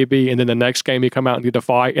had a baby, and then the next game he come out and did a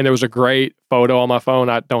fight, and there was a great photo on my phone.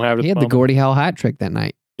 I don't have it. He had the Gordie Howe hat trick that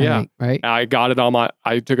night. Yeah, right. I got it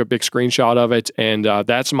I took a big screenshot of it, and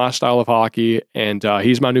that's my style of hockey, and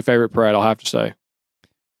he's my new favorite Pred, I'll have to say.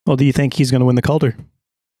 Well, do you think he's going to win the Calder?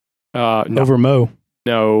 No. Over Mo?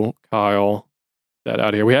 No, Kyle. That out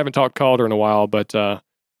of here. We haven't talked Calder in a while, but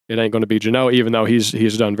it ain't going to be Jeannot, even though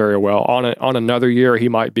he's done very well. On another year, he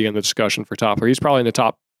might be in the discussion for top 3. He's probably in the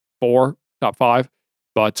top 4, top 5,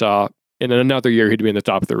 but in another year, he'd be in the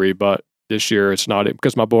top 3. But this year, it's not it.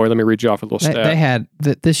 Because my boy, let me read you off a little stat. They had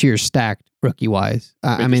this year stacked rookie-wise.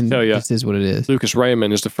 This is what it is. Lucas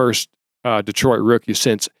Raymond is the first Detroit rookie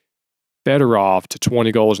since Fedorov to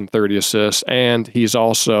 20 goals and 30 assists, and he's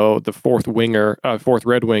also the fourth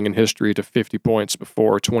Red Wing in history to 50 points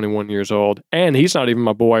before 21 years old. And he's not even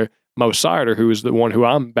my boy Mo Seider, who is the one who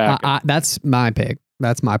I'm backing. That's my pick.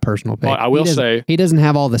 That's my personal pick. Well, I will say he doesn't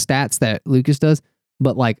have all the stats that Lucas does,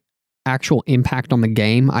 but like actual impact on the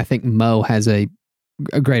game, I think Mo has a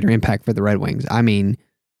greater impact for the Red Wings. I mean,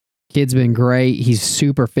 kid's been great. He's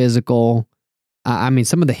super physical.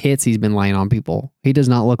 Some of the hits he's been laying on people, he does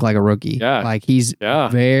not look like a rookie. Yeah. Like he's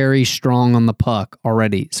very strong on the puck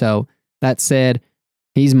already. So that said,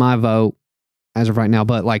 he's my vote as of right now.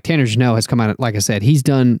 But like Tanner Jeannot has come out, like I said, he's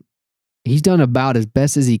done about as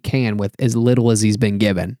best as he can with as little as he's been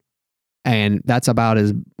given. And that's about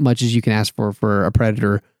as much as you can ask for a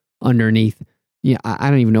Predator underneath. Yeah, I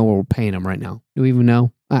don't even know what we're paying him right now. Do we even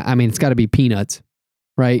know? It's got to be peanuts,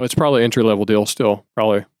 right? Well, it's probably entry-level deal still,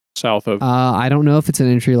 probably. South of I don't know if it's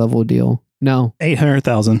an entry level deal. No.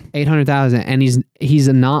 800,000. 800,000 and he's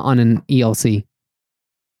not on an ELC.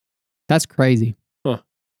 That's crazy. Huh.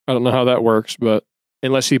 I don't know how that works, but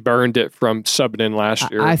unless he burned it from subbing in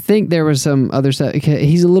last year. I think there was some other stuff.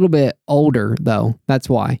 He's a little bit older though. That's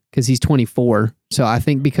why, cuz he's 24. So I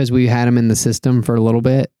think because we had him in the system for a little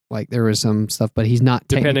bit, like there was some stuff, but he's not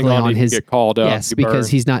depending technically on his get called up. Yes, because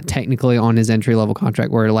he's not technically on his entry level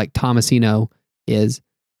contract where like Tomasino is.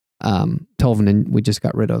 Tolvanen, we just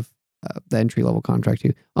got rid of the entry level contract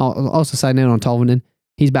too. Also, side note on Tolvanen,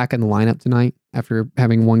 he's back in the lineup tonight after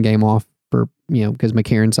having one game off for because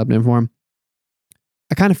McCarron subbed in for him.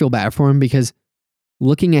 I kind of feel bad for him because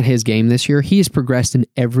looking at his game this year, he has progressed in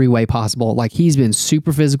every way possible. Like he's been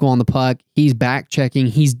super physical on the puck. He's back checking.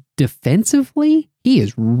 He's defensively, he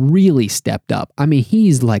has really stepped up.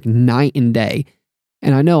 He's like night and day.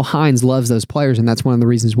 And I know Hines loves those players, and that's one of the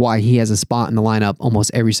reasons why he has a spot in the lineup almost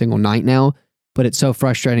every single night now. But it's so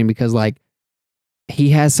frustrating because like he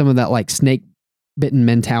has some of that like snake bitten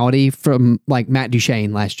mentality from like Matt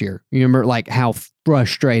Duchene last year. You remember like how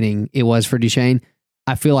frustrating it was for Duchene?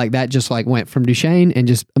 I feel like that just like went from Duchene and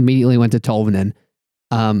just immediately went to Tolvanen.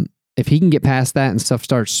 If he can get past that and stuff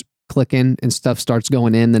starts clicking and stuff starts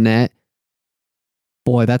going in the net,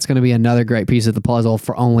 boy, that's going to be another great piece of the puzzle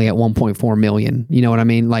for only at 1.4 million. You know what I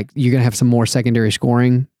mean? Like you're going to have some more secondary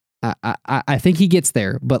scoring. I think he gets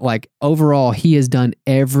there, but like overall, he has done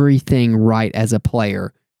everything right as a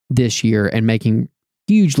player this year and making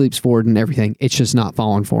huge leaps forward and everything. It's just not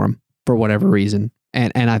falling for him for whatever reason.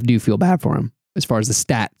 And I do feel bad for him as far as the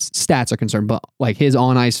stats are concerned, but like his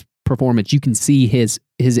on ice performance, you can see his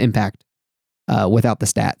impact without the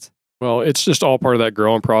stats. Well, it's just all part of that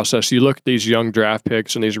growing process. You look at these young draft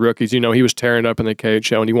picks and these rookies, he was tearing up in the cage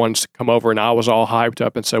show and he wants to come over and I was all hyped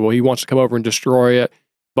up and said, well, he wants to come over and destroy it.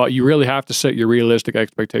 But you really have to set your realistic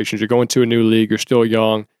expectations. You're going to a new league. You're still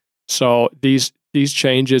young. So these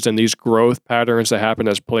changes and these growth patterns that happen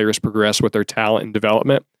as players progress with their talent and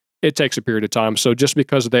development, it takes a period of time. So just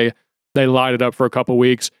because they light it up for a couple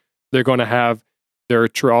weeks, they're going to have their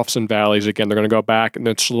troughs and valleys again. They're going to go back and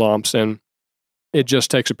then slumps, and it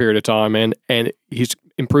just takes a period of time. And he's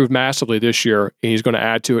improved massively this year, and he's going to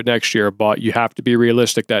add to it next year. But you have to be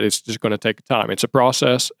realistic that it's just going to take time. It's a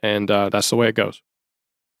process, and that's the way it goes.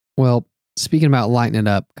 Well, speaking about lighting it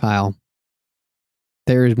up, Kyle,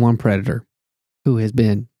 there is one Predator who has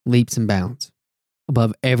been leaps and bounds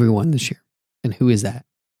above everyone this year. And who is that?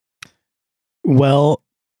 Well,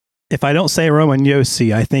 if I don't say Roman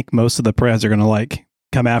Josi, I think most of the Preds are going to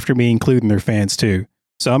come after me, including their fans too.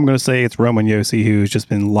 So I'm going to say it's Roman Josi, who's just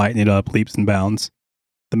been lighting it up leaps and bounds.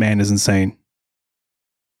 The man is insane.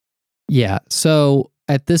 Yeah. So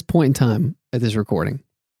at this point in time, at this recording,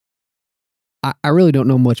 I really don't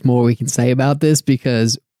know much more we can say about this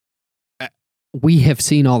because we have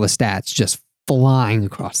seen all the stats just flying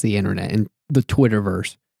across the internet and the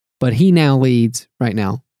Twitterverse. But he now leads right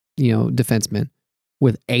now, defenseman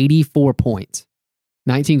with 84 points,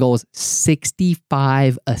 19 goals,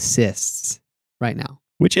 65 assists right now.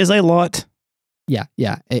 Which is a lot. Yeah.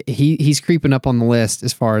 He's creeping up on the list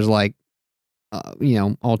as far as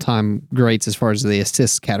all-time greats as far as the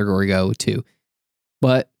assists category go too.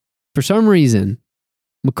 But for some reason,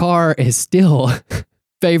 Makar is still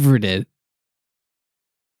favorited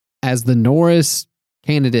as the Norris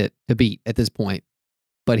candidate to beat at this point.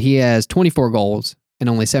 But he has 24 goals and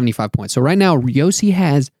only 75 points. So right now, Josi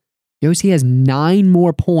has 9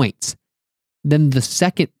 more points than the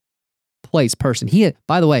second place person.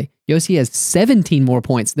 By the way, Josi has 17 more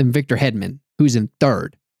points than Victor Hedman, who's in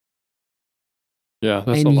third. Yeah,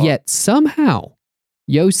 that's and a lot. yet somehow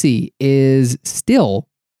Josi is still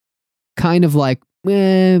kind of like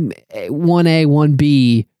 1A,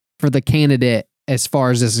 1B for the candidate as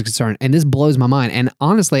far as this is concerned. And this blows my mind. And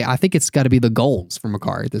honestly, I think it's got to be the goals for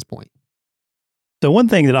Makar at this point. The one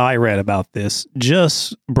thing that I read about this,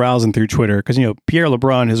 just browsing through Twitter, because, Pierre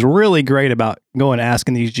LeBrun is really great about going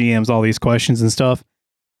asking these GMs all these questions and stuff.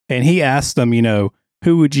 And he asked them,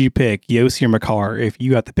 who would you pick, Josi or Makar, if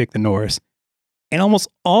you got to pick the Norris? And almost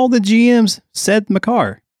all the GMs said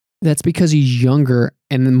Makar. That's because he's younger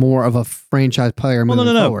and then more of a franchise player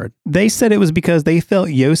moving forward. They said it was because they felt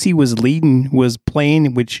Josi was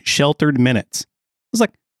playing with sheltered minutes. I was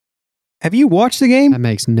like, have you watched the game? That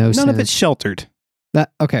makes no sense. None of it's sheltered.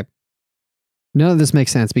 Okay. None of this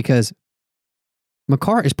makes sense because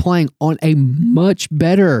Makar is playing on a much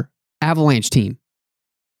better Avalanche team.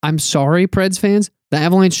 I'm sorry, Preds fans. The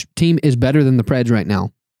Avalanche team is better than the Preds right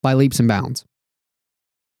now by leaps and bounds.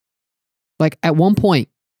 At one point,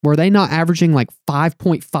 were they not averaging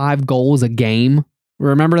 5.5 goals a game?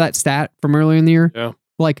 Remember that stat from earlier in the year? Yeah.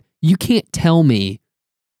 You can't tell me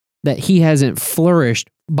that he hasn't flourished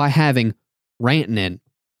by having Rantanen,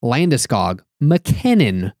 Landeskog,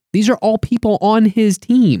 McKinnon. These are all people on his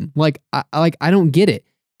team. I don't get it.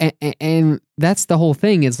 And that's the whole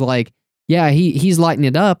thing. Is he's lighting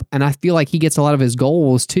it up, and I feel like he gets a lot of his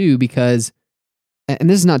goals too because, and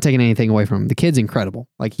this is not taking anything away from him. The kid's incredible.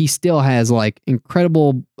 He still has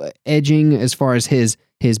incredible edging as far as his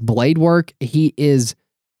blade work. He is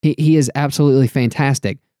absolutely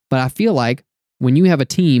fantastic. But I feel like when you have a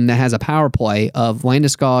team that has a power play of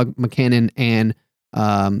Landeskog, McKinnon, and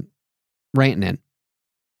Rantanen,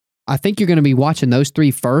 I think you're going to be watching those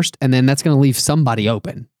three first, and then that's going to leave somebody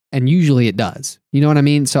open. And usually it does. You know what I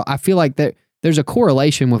mean? So I feel like there's a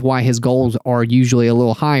correlation with why his goals are usually a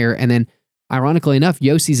little higher. And then, ironically enough,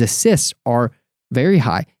 Josi's assists are very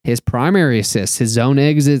high. His primary assists, his zone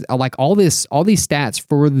exits, all these stats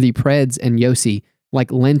for the Preds and Josi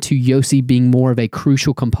lend to Josi being more of a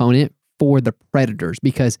crucial component for the Predators.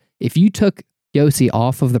 Because if you took Josi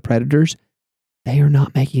off of the Predators, they are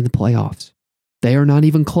not making the playoffs. They are not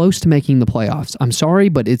even close to making the playoffs. I'm sorry,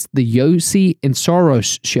 but it's the Josi and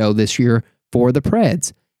Saros show this year for the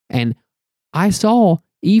Preds. And I saw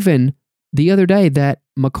even the other day that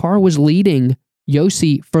Makar was leading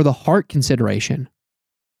Josi for the Hart consideration.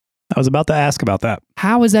 I was about to ask about that.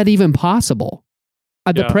 How is that even possible?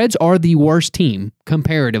 The Preds are the worst team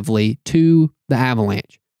comparatively to the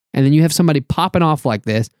Avalanche. And then you have somebody popping off like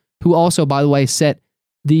this, who also, by the way, set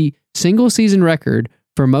the single season record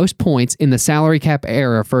for most points in the salary cap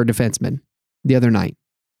era for a defenseman the other night.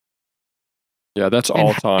 Yeah, that's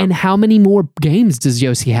all time. And how many more games does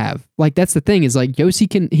Josi have? That's the thing is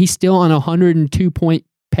Josi he's still on a 102 point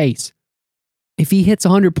pace. If he hits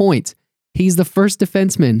 100 points, he's the first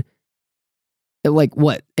defenseman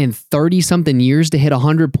in 30 something years to hit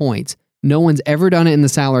 100 points. No one's ever done it in the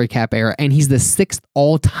salary cap era, and he's the 6th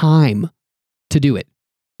all time to do it.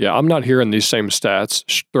 Yeah, I'm not hearing these same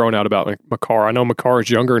stats thrown out about Makar. I know Makar is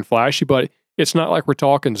younger and flashy, but it's not like we're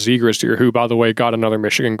talking Zegras here, who, by the way, got another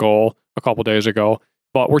Michigan goal a couple days ago.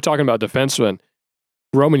 But we're talking about defensemen.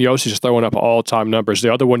 Roman Josi's throwing up all-time numbers.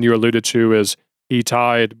 The other one you alluded to is he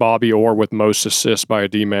tied Bobby Orr with most assists by a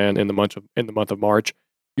D-man in the month of March.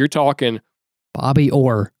 You're talking Bobby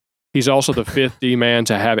Orr. He's also the 5th D-man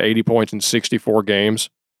to have 80 points in 64 games.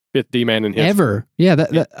 5th D-man in history. Ever.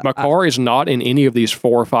 Yeah. Makar is not in any of these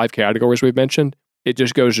 4 or 5 categories we've mentioned. It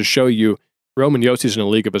just goes to show you Roman Josi's in a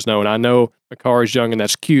league of his own. I know Makar is young and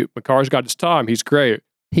that's cute. Makar's got his time. He's great.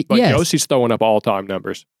 But yes, Josi's throwing up all-time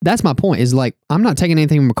numbers. That's my point, is like, I'm not taking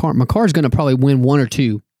anything from Makar. Makar's going to probably win 1 or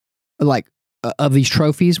 2 of these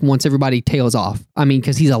trophies once everybody tails off. I mean,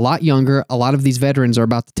 because he's a lot younger. A lot of these veterans are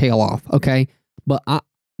about to tail off, okay? But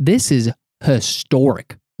this is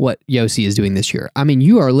historic, what Josi is doing this year. I mean,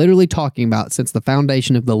 you are literally talking about, since the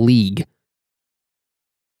foundation of the league,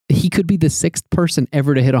 he could be the 6th person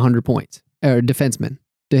ever to hit 100 points, or defenseman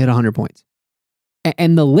to hit 100 points.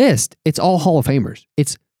 And the list, it's all Hall of Famers.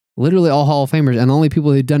 It's literally all Hall of Famers. And the only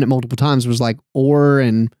people who've done it multiple times was like Orr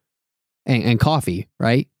and Coffey,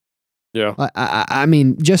 right? Yeah. I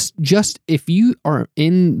mean, just if you are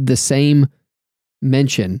in the same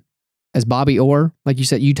mention as Bobby Orr, like you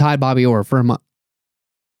said, you tied Bobby Orr for a month.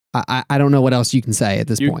 I don't know what else you can say at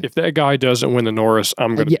this point. If that guy doesn't win the Norris,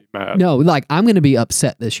 I'm going to be mad. No, like, I'm going to be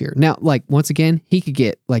upset this year. Now, like, once again, he could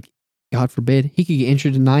get, like, God forbid, he could get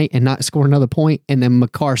injured tonight and not score another point, and then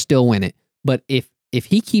Makar still win it. But if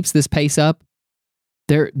he keeps this pace up,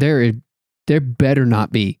 there better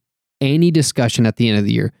not be any discussion at the end of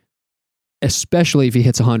the year, especially if he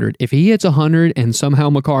hits 100. If he hits 100 and somehow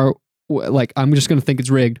Makar, like, I'm just going to think it's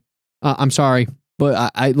rigged. I'm sorry,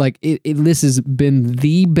 but I like it. This has been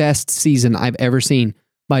the best season I've ever seen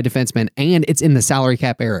by defensemen, and it's in the salary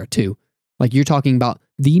cap era too. Like, you're talking about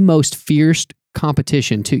the most fierce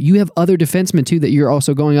competition too. You have other defensemen too that you're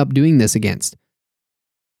also going up doing this against.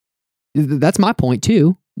 That's my point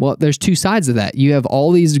too. Well, there's 2 sides of that. You have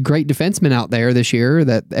all these great defensemen out there this year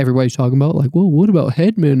that everybody's talking about, like, well, what about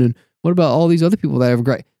Hedman and what about all these other people that have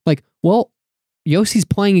great, like, well, Josi's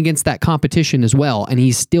playing against that competition as well, and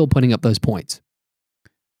he's still putting up those points.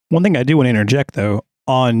 One thing I do want to interject though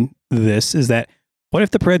on this is that, what if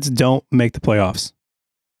the Preds don't make the playoffs?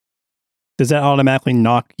 Does that automatically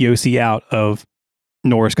knock Josi out of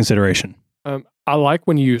Norris consideration? I like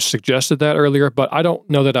when you suggested that earlier, but I don't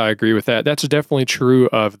know that I agree with that. That's definitely true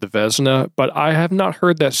of the Vezina, but I have not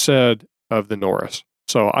heard that said of the Norris.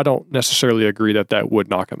 So I don't necessarily agree that would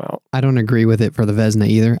knock him out. I don't agree with it for the Vezina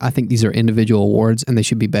either. I think these are individual awards, and they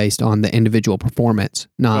should be based on the individual performance,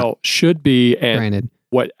 not... Well, should be, and granted,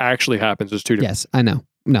 what actually happens is 2 different... Yes, I know.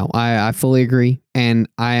 No, I fully agree, and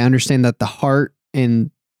I understand that the heart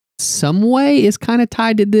in some way is kind of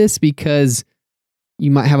tied to this, because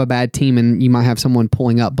you might have a bad team and you might have someone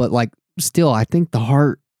pulling up, but like, still, I think the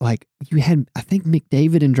heart, like, you had, I think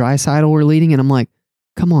McDavid and Draisaitl were leading, and I'm like,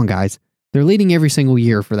 come on, guys. They're leading every single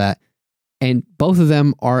year for that. And both of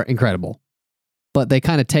them are incredible, but they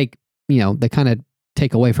kind of take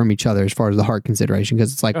away from each other as far as the heart consideration.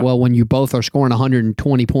 Because it's like, well, when you both are scoring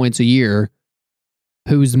 120 points a year,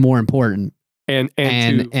 who's more important? And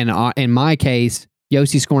in my case,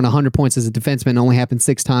 Josi scoring 100 points as a defenseman only happened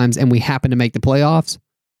 6 times, and we happen to make the playoffs.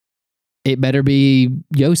 It better be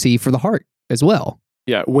Josi for the heart as well.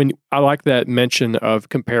 Yeah, when I like that mention of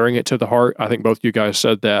comparing it to the heart, I think both you guys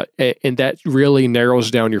said that, and that really narrows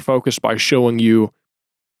down your focus by showing you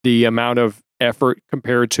the amount of effort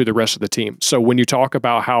compared to the rest of the team. So when you talk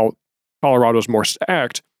about how Colorado's more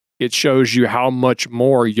stacked, it shows you how much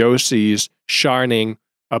more Josi's shining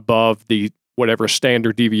above the whatever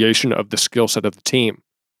standard deviation of the skill set of the team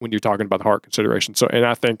when you're talking about the heart consideration. So, and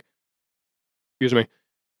I think,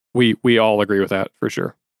 we all agree with that for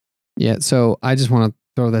sure. Yeah, so I just want to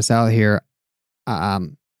throw this out here.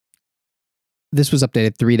 This was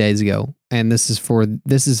updated 3 days ago, and this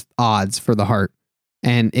is odds for the heart,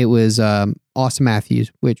 and it was Austin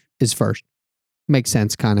Matthews, which is first. Makes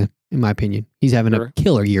sense, kind of, in my opinion. He's having a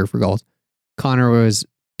killer year for goals. Connor was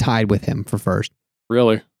tied with him for first.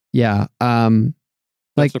 Really? Yeah.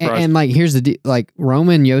 Like, and like, here's the like,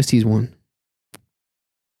 Roman Josi's one.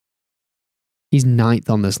 He's 9th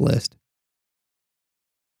on this list.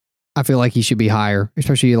 I feel like he should be higher,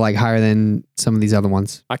 especially like higher than some of these other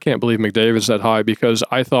ones. I can't believe McDavid's that high, because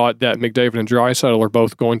I thought that McDavid and Draisaitl are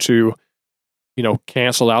both going to,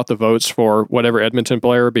 cancel out the votes for whatever Edmonton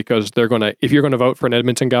player, because they're going to, if you're going to vote for an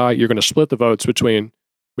Edmonton guy, you're going to split the votes between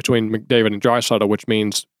McDavid and Draisaitl, which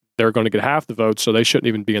means they're going to get half the votes, so they shouldn't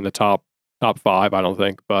even be in the top 5, I don't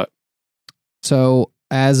think. But so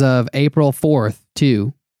as of April 4th,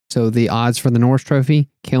 too, so the odds for the Norris Trophy,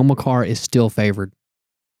 Cale Makar is still favored.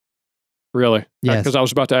 Really? Yes. Because I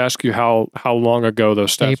was about to ask you how long ago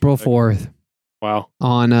those stats. April were taken. 4th Wow.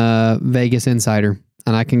 on Vegas Insider.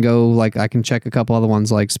 And I can go, like, I can check a couple other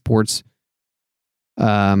ones like sports.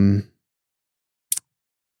 See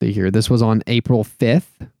here. This was on April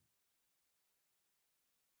 5th.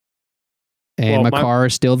 And Well, Makar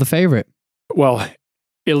is still the favorite. Well,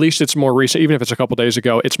 at least it's more recent. Even if it's a couple days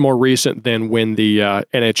ago, it's more recent than when the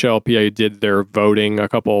NHLPA did their voting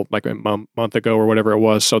like a month ago or whatever it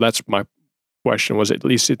was. So that's my question. Was at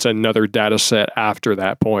least it's another data set after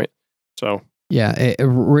that point. So Yeah,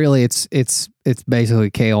 it's basically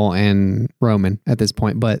Kale and Roman at this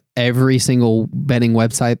point. But every single betting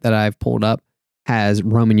website that I've pulled up has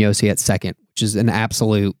Roman Josi at second, which is an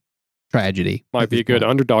absolute tragedy. might be a good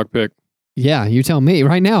underdog pick. Yeah, you tell me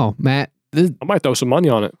right now, Matt. I might throw some money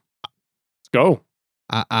on it. Let's go.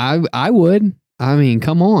 I would. I mean,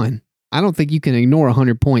 come on. I don't think you can ignore a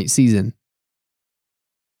 100-point season.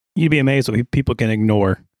 You'd be amazed what people can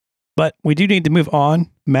ignore. But we do need to move on.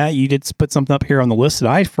 Matt, you did put something up here on the list that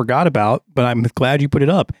I forgot about, but I'm glad you put it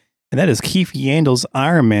up. And that is Keith Yandle's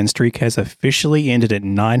Ironman streak has officially ended at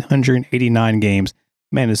 989 games.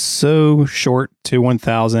 Man is so short to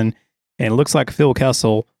 1,000, and it looks like Phil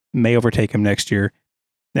Kessel may overtake him next year.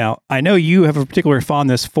 Now, I know you have a particular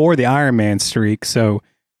fondness for the Ironman streak, so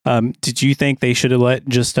did you think they should have let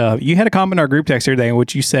you had a comment in our group text the other day in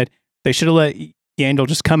which you said they should have let Yandle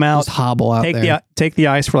just come out, Just hobble out there. take the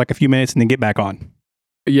ice for like a few minutes and then get back on?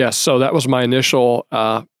 Yes. So that was my initial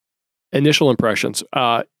impressions.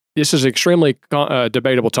 This is an extremely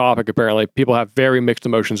debatable topic. Apparently, people have very mixed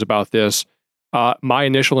emotions about this. My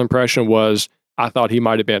initial impression was I thought he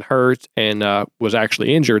might have been hurt and was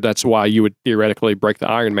actually injured. That's why you would theoretically break the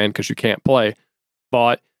Ironman because you can't play.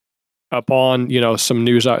 But upon some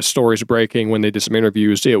news stories breaking when they did some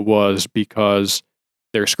interviews, it was because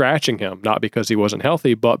they're scratching him, not because he wasn't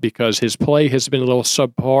healthy, but because his play has been a little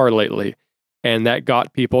subpar lately, and that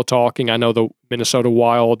got people talking. I know the Minnesota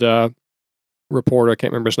Wild reporter, I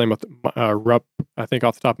can't remember his name, Rupp, I think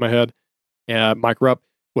off the top of my head, Mike Rupp,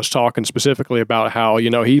 was talking specifically about how,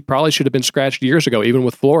 he probably should have been scratched years ago, even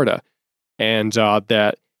with Florida, and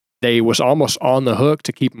that they was almost on the hook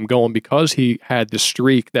to keep him going because he had the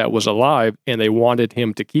streak that was alive, and they wanted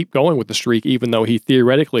him to keep going with the streak, even though he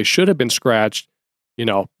theoretically should have been scratched,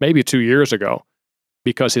 maybe 2 years ago,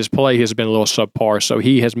 because his play has been a little subpar. So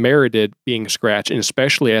he has merited being scratched, and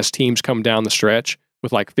especially as teams come down the stretch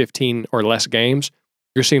with like 15 or less games,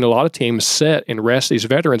 you're seeing a lot of teams sit and rest these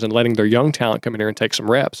veterans and letting their young talent come in here and take some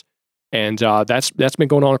reps. And that's been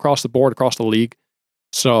going on across the board, across the league.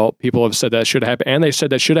 So people have said that should happen. And they said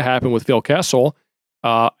that should have happened with Phil Kessel.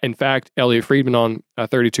 In fact, Elliot Friedman on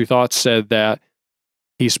 32 Thoughts said that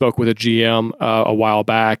he spoke with a GM a while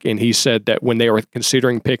back, and he said that when they were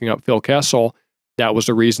considering picking up Phil Kessel, that was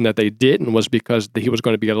the reason that they didn't, was because he was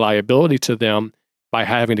going to be a liability to them by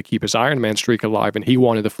having to keep his Ironman streak alive, and he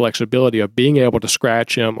wanted the flexibility of being able to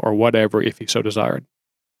scratch him or whatever if he so desired.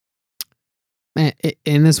 Man,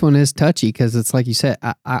 and this one is touchy because it's like you said,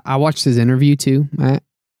 I watched his interview too, Matt,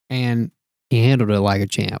 and he handled it like a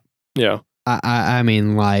champ. Yeah. I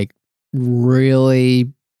mean, like,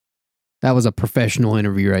 really, that was a professional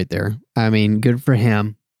interview right there. I mean, good for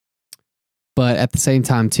him. But at the same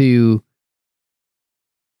time, too,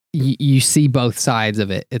 you see both sides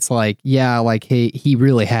of it. It's like, yeah, like he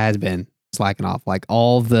really has been slacking off. Like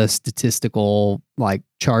all the statistical like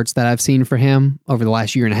charts that I've seen for him over the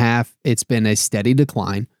last year and a half, it's been a steady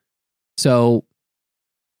decline. So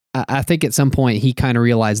I think at some point he kind of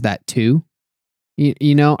realized that too. I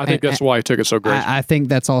think that's why he took it so great. I think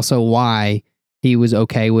that's also why he was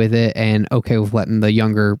okay with it and okay with letting the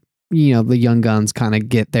younger, the young guns kind of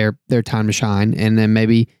get their time to shine, and then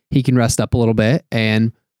maybe he can rest up a little bit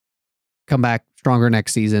and come back stronger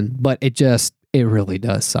next season. But it really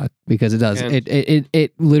does suck because it does. And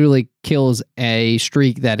it literally kills a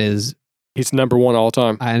streak that is. He's number one all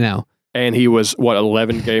time. I know. And he was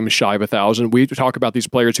 11 games shy of 1,000. We talk about these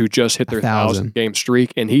players who just hit their 1,000 game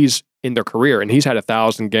streak, and he's in their career, and he's had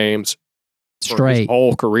 1,000 games straight, his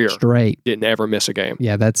whole career. Straight, didn't ever miss a game.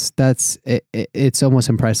 Yeah, that's it's almost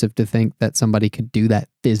impressive to think that somebody could do that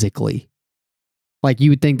physically. Like you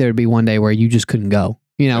would think there would be one day where you just couldn't go.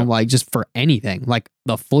 Like just for anything, like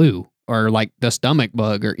the flu or like the stomach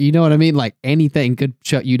bug, or you know what I mean? Like anything could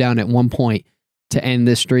shut you down at one point to end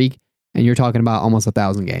this streak, and you're talking about almost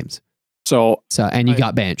 1,000 games. So and you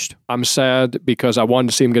got benched. I'm sad because I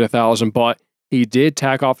wanted to see him get 1,000, but he did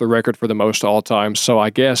tack off the record for the most all time. So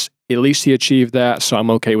I guess at least he achieved that. So I'm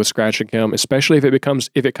okay with scratching him, especially if it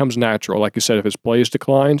comes natural. Like you said, if his play is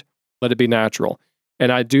declined, let it be natural.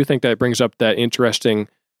 And I do think that brings up that interesting,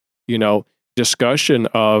 discussion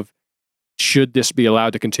of should this be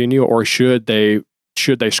allowed to continue, or should they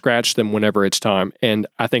scratch them whenever it's time? And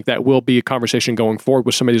I think that will be a conversation going forward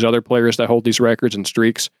with some of these other players that hold these records and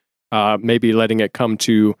streaks, maybe letting it come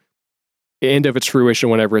to the end of its fruition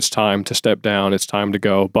whenever it's time to step down, it's time to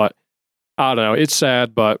go. But I don't know. It's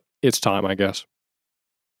sad, but it's time, I guess.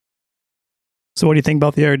 So what do you think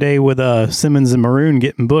about the other day with Simmons and Maroon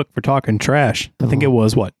getting booked for talking trash? I think it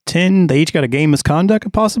was, 10? They each got a game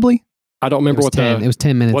misconduct, possibly? I don't remember what 10. It was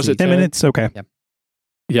 10 minutes. Was it 10 minutes? Okay. Yep.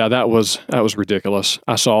 Yeah, that was ridiculous.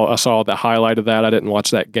 I saw the highlight of that. I didn't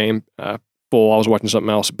watch that game full. I was watching something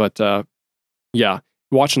else. But yeah,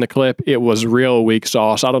 watching the clip, it was real weak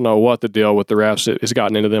sauce. I don't know what the deal with the refs has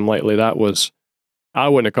gotten into them lately. I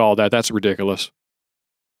wouldn't have called that. That's ridiculous.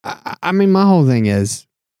 I mean, my whole thing is,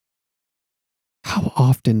 how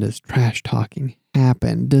often does trash talking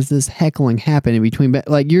happen? Does this heckling happen in between?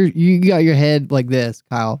 Like you got your head like this,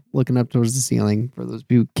 Kyle, looking up towards the ceiling. For those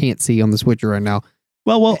people who can't see on the switcher right now.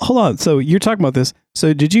 Well, hold on. So you're talking about this.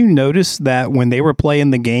 So did you notice that when they were playing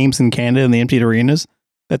the games in Canada in the emptied arenas,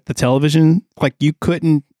 that the television, like you could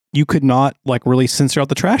not like really censor out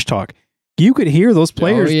the trash talk. You could hear those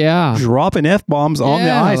players dropping F-bombs on the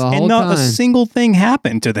ice, and not a single thing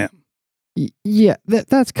happened to them. Yeah,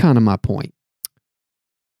 that's kind of my point.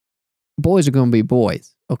 Boys are going to be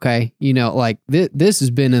boys, okay? You know, like this has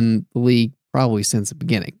been in the league probably since the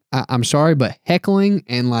beginning. I'm sorry, but heckling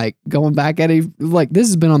and like going back at it, like this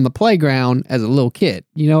has been on the playground as a little kid.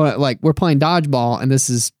 You know, like we're playing dodgeball and this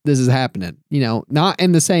is happening. You know, not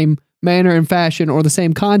in the same manner and fashion or the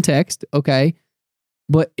same context, okay?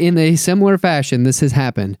 But in a similar fashion, this has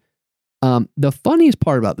happened. The funniest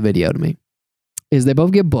part about the video to me is they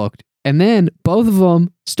both get booked, and then both of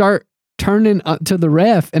them start turning to the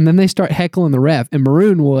ref, and then they start heckling the ref. And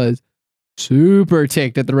Maroon was super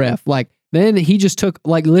ticked at the ref. Like, then he just took,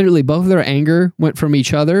 like, literally both of their anger went from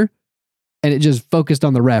each other, and it just focused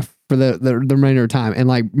on the ref for the remainder of time. And,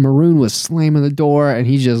 like, Maroon was slamming the door, and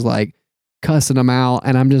he's just, like, cussing them out.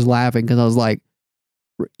 And I'm just laughing because I was like,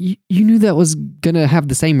 you knew that was going to have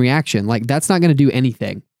the same reaction. Like, that's not going to do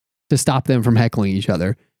anything to stop them from heckling each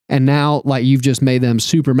other. And now, like, you've just made them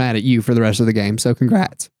super mad at you for the rest of the game. So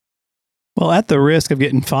congrats. Well, at the risk of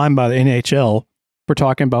getting fined by the NHL for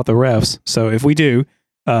talking about the refs, so if we do,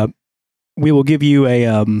 we will give you a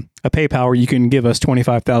PayPal where you can give us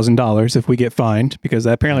 $25,000 if we get fined, because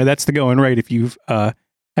apparently that's the going rate if you've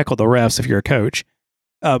heckled the refs if you're a coach.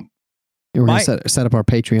 We're going to set up our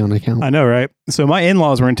Patreon account. I know, right? So my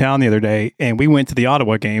in-laws were in town the other day, and we went to the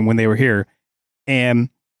Ottawa game when they were here, and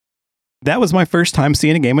that was my first time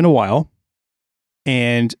seeing a game in a while,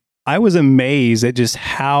 and I was amazed at just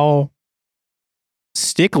how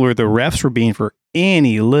stickler the refs were being for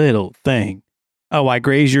any little thing. Oh, I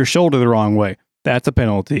grazed your shoulder the wrong way. That's a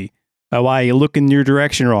penalty. Oh, I look in your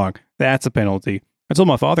direction wrong. That's a penalty. I told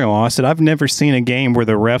my father-in-law, I said, I've never seen a game where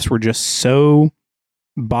the refs were just so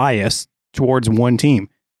biased towards one team.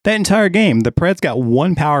 That entire game, the Preds got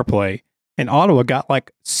one power play, and Ottawa got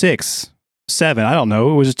like 6, 7. I don't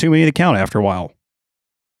know. It was just too many to count after a while.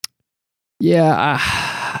 Yeah,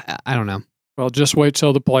 I don't know. Well, just wait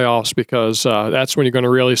till the playoffs, because that's when you're going to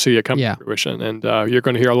really see it come to fruition. And you're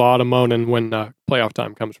going to hear a lot of moaning when playoff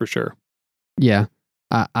time comes for sure. Yeah,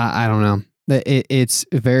 I don't know. It's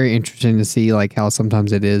very interesting to see like how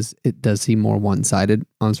sometimes it does seem more one-sided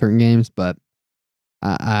on certain games. But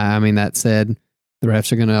I mean, that said, the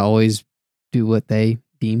refs are going to always do what they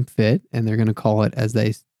deem fit, and they're going to call it as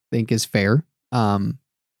they think is fair. Like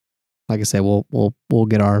I said, we'll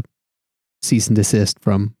get our cease and desist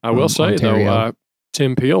from. I will say Ontario. though,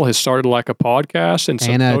 Tim Peel has started like a podcast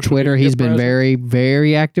and Twitter. He's been very,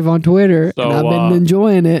 very active on Twitter, so, and I've been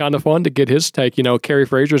enjoying it. Kind of fun to get his take. You know, Kerry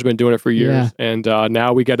Fraser's been doing it for years, and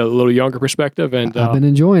now we get a little younger perspective. And I've been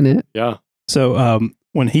enjoying it. Yeah. So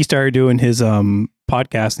when he started doing his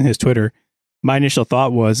podcast and his Twitter, my initial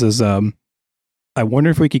thought was, I wonder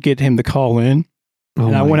if we could get him to call in,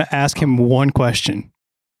 and I want to ask him one question.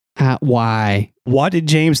 Why? What did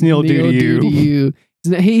James Neal do to you?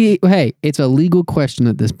 Hey, it's a legal question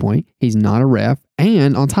at this point. He's not a ref,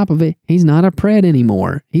 and on top of it, he's not a Pred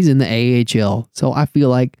anymore. He's in the AHL, so I feel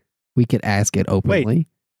like we could ask it openly.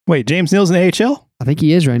 Wait, James Neal's in the AHL? I think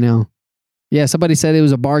he is right now. Yeah, somebody said it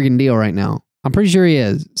was a bargain deal right now. I'm pretty sure he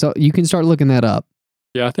is. So you can start looking that up.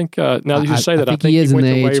 Yeah, I think now that you say that, I think he is in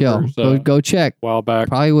the AHL. Waivers, go check. A while back,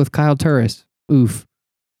 probably with Kyle Turris. Oof,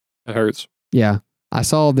 it hurts. Yeah. I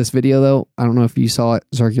saw this video though. I don't know if you saw it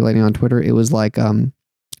circulating on Twitter. It was like from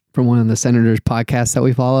one of the Senators podcasts that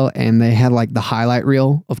we follow, and they had like the highlight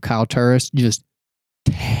reel of Kyle Turris just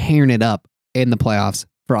tearing it up in the playoffs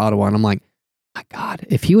for Ottawa. And I'm like, my God,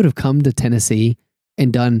 if he would have come to Tennessee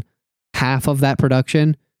and done half of that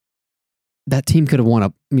production, that team could have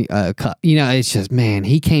won a cup. You know, it's just, man,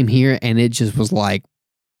 he came here and it just was like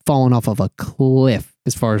falling off of a cliff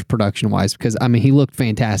as far as production wise, because I mean, he looked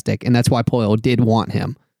fantastic, and that's why Poyle did want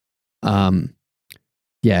him.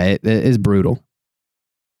 Yeah, it is brutal.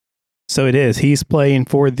 So it is. He's playing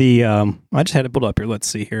for the, I just had it pulled up here. Let's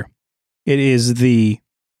see here. It is the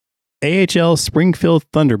AHL Springfield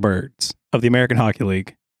Thunderbirds of the American Hockey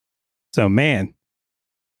League. So, man,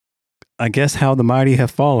 I guess how the mighty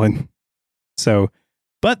have fallen. So,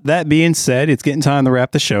 but that being said, it's getting time to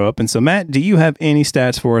wrap the show up. And so, Matt, do you have any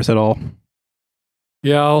stats for us at all?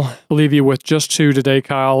 Yeah, I'll leave you with just two today,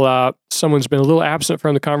 Kyle. Someone's been a little absent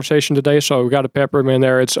from the conversation today, so we got to pepper him in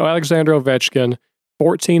there. It's Alexander Ovechkin,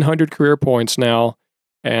 1,400 career points now.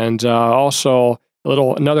 And also,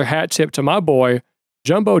 another hat tip to my boy,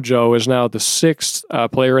 Jumbo Joe is now the sixth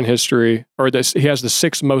player in history, he has the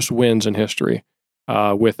sixth most wins in history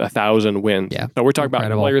with 1,000 wins. Yeah, so we're talking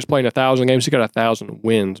about players playing 1,000 games. He got 1,000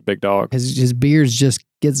 wins, big dog. His beard just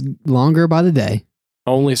gets longer by the day.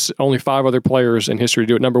 Only five other players in history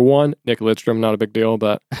do it. Number one, Nick Lidstrom, not a big deal,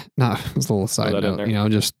 but no, it's a little side note. You know,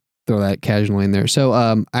 just throw that casually in there. So,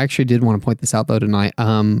 I actually did want to point this out though tonight.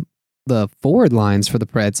 The forward lines for the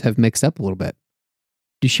Preds have mixed up a little bit.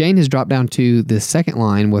 Duchesne has dropped down to the second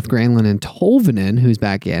line with Granlund and Tolvanen, who's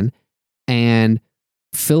back in, and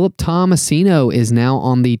Philip Tomasino is now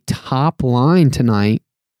on the top line tonight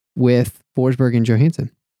with Forsberg and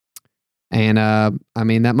Johansson. And, I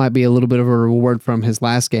mean, that might be a little bit of a reward from his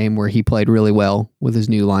last game where he played really well with his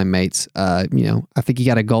new line mates. You know, I think he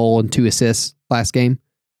got a goal and 2 assists last game.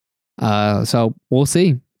 So we'll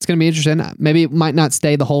see. It's going to be interesting. Maybe it might not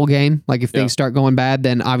stay the whole game. Like if things start going bad,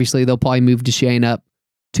 then obviously they'll probably move Duchesne up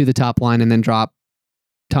to the top line and then drop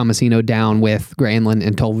Tomasino down with Granlund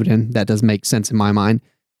and Tolvanen. That does make sense in my mind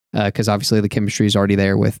because obviously the chemistry is already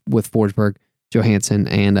there with Forsberg, Johansson,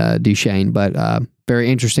 and Duchesne. But very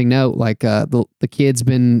interesting note, like the kid's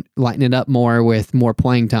been lighting it up more with more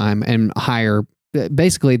playing time and higher.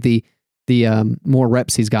 Basically, the more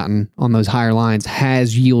reps he's gotten on those higher lines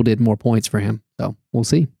has yielded more points for him. So we'll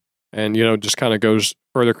see. And you know, just kind of goes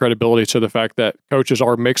further credibility to the fact that coaches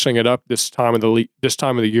are mixing it up this time of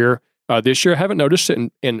the year. This year, I haven't noticed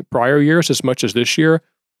it in prior years as much as this year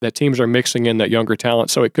that teams are mixing in that younger talent.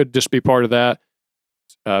 So it could just be part of that,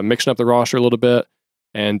 mixing up the roster a little bit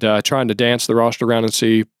and trying to dance the roster around and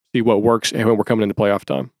see what works and when we're coming into playoff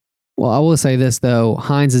time. Well, I will say this though,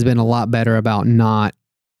 Hines has been a lot better about not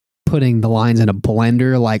putting the lines in a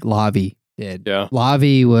blender like Lavi did. Yeah,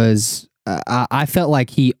 Lavi was. I felt like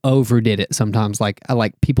he overdid it sometimes. Like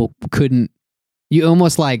people couldn't. You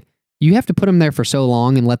almost like you have to put them there for so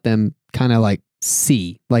long and let them kind of like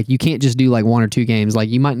see. Like you can't just do like 1 or 2 games. Like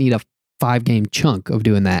you might need a 5-game chunk of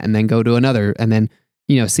doing that and then go to another and then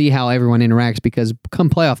see how everyone interacts because come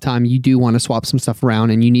playoff time you do want to swap some stuff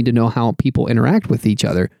around and you need to know how people interact with each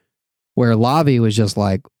other. Where Lavi was just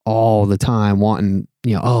like all the time wanting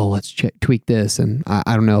let's tweak this and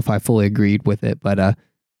I don't know if I fully agreed with it, but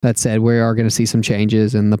that said, we are going to see some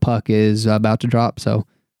changes, and the puck is about to drop. So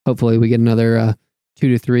hopefully, we get another 2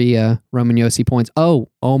 to 3 Roman Josi points. Oh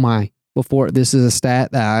my! Before this is a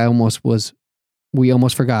stat that we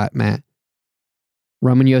almost forgot, Matt.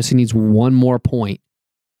 Roman Josi needs 1 more point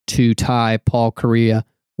to tie Paul Kariya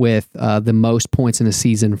with the most points in a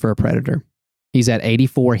season for a Predator. He's at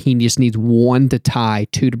 84. He just needs 1 to tie,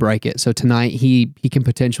 2 to break it. So tonight, he can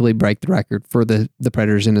potentially break the record for the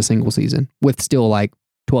Predators in a single season with still like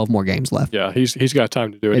 12 more games left. Yeah, he's got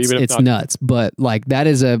time to do it. It's nuts, but like that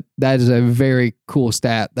is a very cool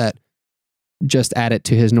stat that just added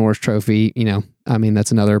to his Norris Trophy. I mean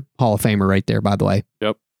that's another Hall of Famer right there, by the way.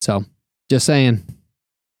 Yep. So just saying.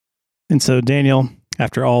 And so Daniel,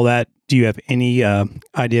 after all that, do you have any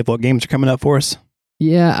idea of what games are coming up for us?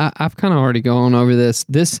 Yeah, I've kind of already gone over this.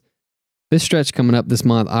 This stretch coming up this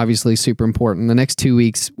month, obviously super important. The next 2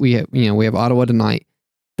 weeks we have Ottawa tonight.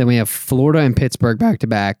 Then we have Florida and Pittsburgh back to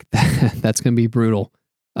back. That's going to be brutal.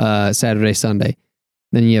 Saturday, Sunday.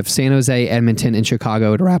 Then you have San Jose, Edmonton, and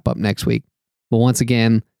Chicago to wrap up next week. But once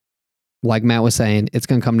again, like Matt was saying, it's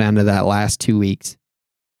going to come down to that last 2 weeks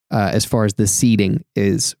as far as the seeding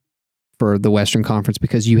is for the Western Conference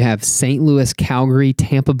because you have St. Louis, Calgary,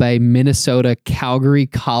 Tampa Bay, Minnesota, Calgary,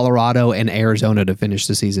 Colorado, and Arizona to finish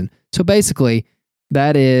the season. So basically,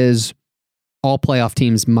 that is all playoff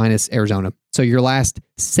teams minus Arizona. So your last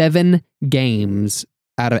 7 games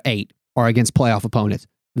out of 8 are against playoff opponents.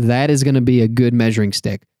 That is going to be a good measuring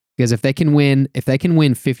stick because if they can win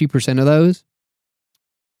 50% of those,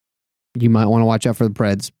 you might want to watch out for the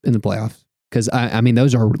Preds in the playoffs. Because I mean,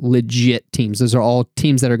 those are legit teams. Those are all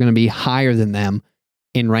teams that are going to be higher than them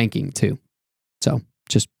in ranking too. So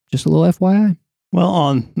just a little FYI. Well,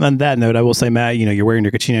 on that note, I will say, Matt, you're wearing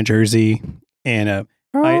your Kachina jersey, and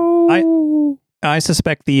I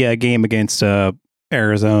suspect the game against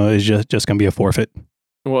Arizona is just going to be a forfeit.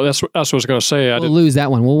 Well, that's what I was going to say. We'll lose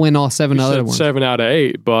that one. We'll win all 7 other ones. 7 out of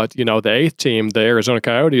 8, but the 8th team, the Arizona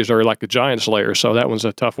Coyotes, are like the giant slayer, so that one's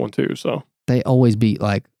a tough one too. So they always beat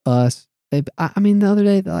like us. The other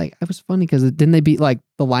day, like it was funny because didn't they beat like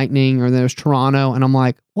the Lightning or there's Toronto, and I'm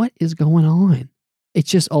like, what is going on? It's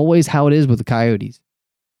just always how it is with the Coyotes.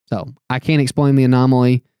 So I can't explain the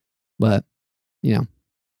anomaly, but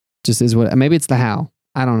just is what. Maybe it's the how.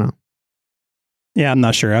 I don't know. Yeah, I'm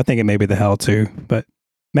not sure. I think it may be the hell too, but.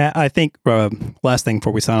 Matt, I think last thing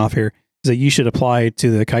before we sign off here is that you should apply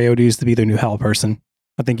to the Coyotes to be their new Hal person.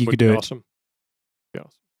 I think you could do awesome. it.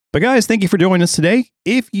 Awesome. But guys, thank you for joining us today.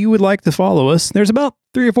 If you would like to follow us, there's about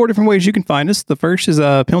 3 or 4 different ways you can find us. The first is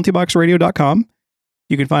penaltyboxradio.com.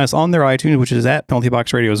 You can find us on their iTunes, which is at Penalty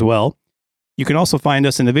Box Radio as well. You can also find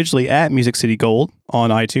us individually at Music City Gold on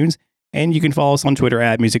iTunes, and you can follow us on Twitter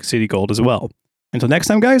at Music City Gold as well. Until next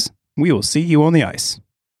time, guys, we will see you on the ice.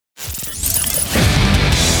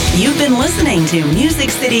 You've been listening to Music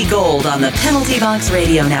City Gold on the Penalty Box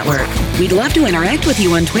Radio Network. We'd love to interact with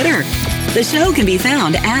you on Twitter. The show can be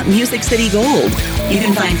found at Music City Gold. You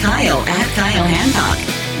can find Kyle at Kyle Hancock,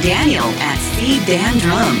 Daniel at Steve Dan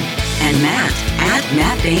Drum, and Matt at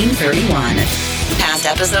Matt Bain 31. Past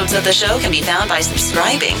episodes of the show can be found by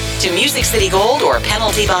subscribing to Music City Gold or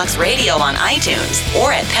Penalty Box Radio on iTunes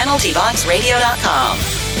or at penaltyboxradio.com.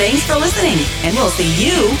 Thanks for listening, and we'll see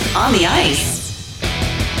you on the ice.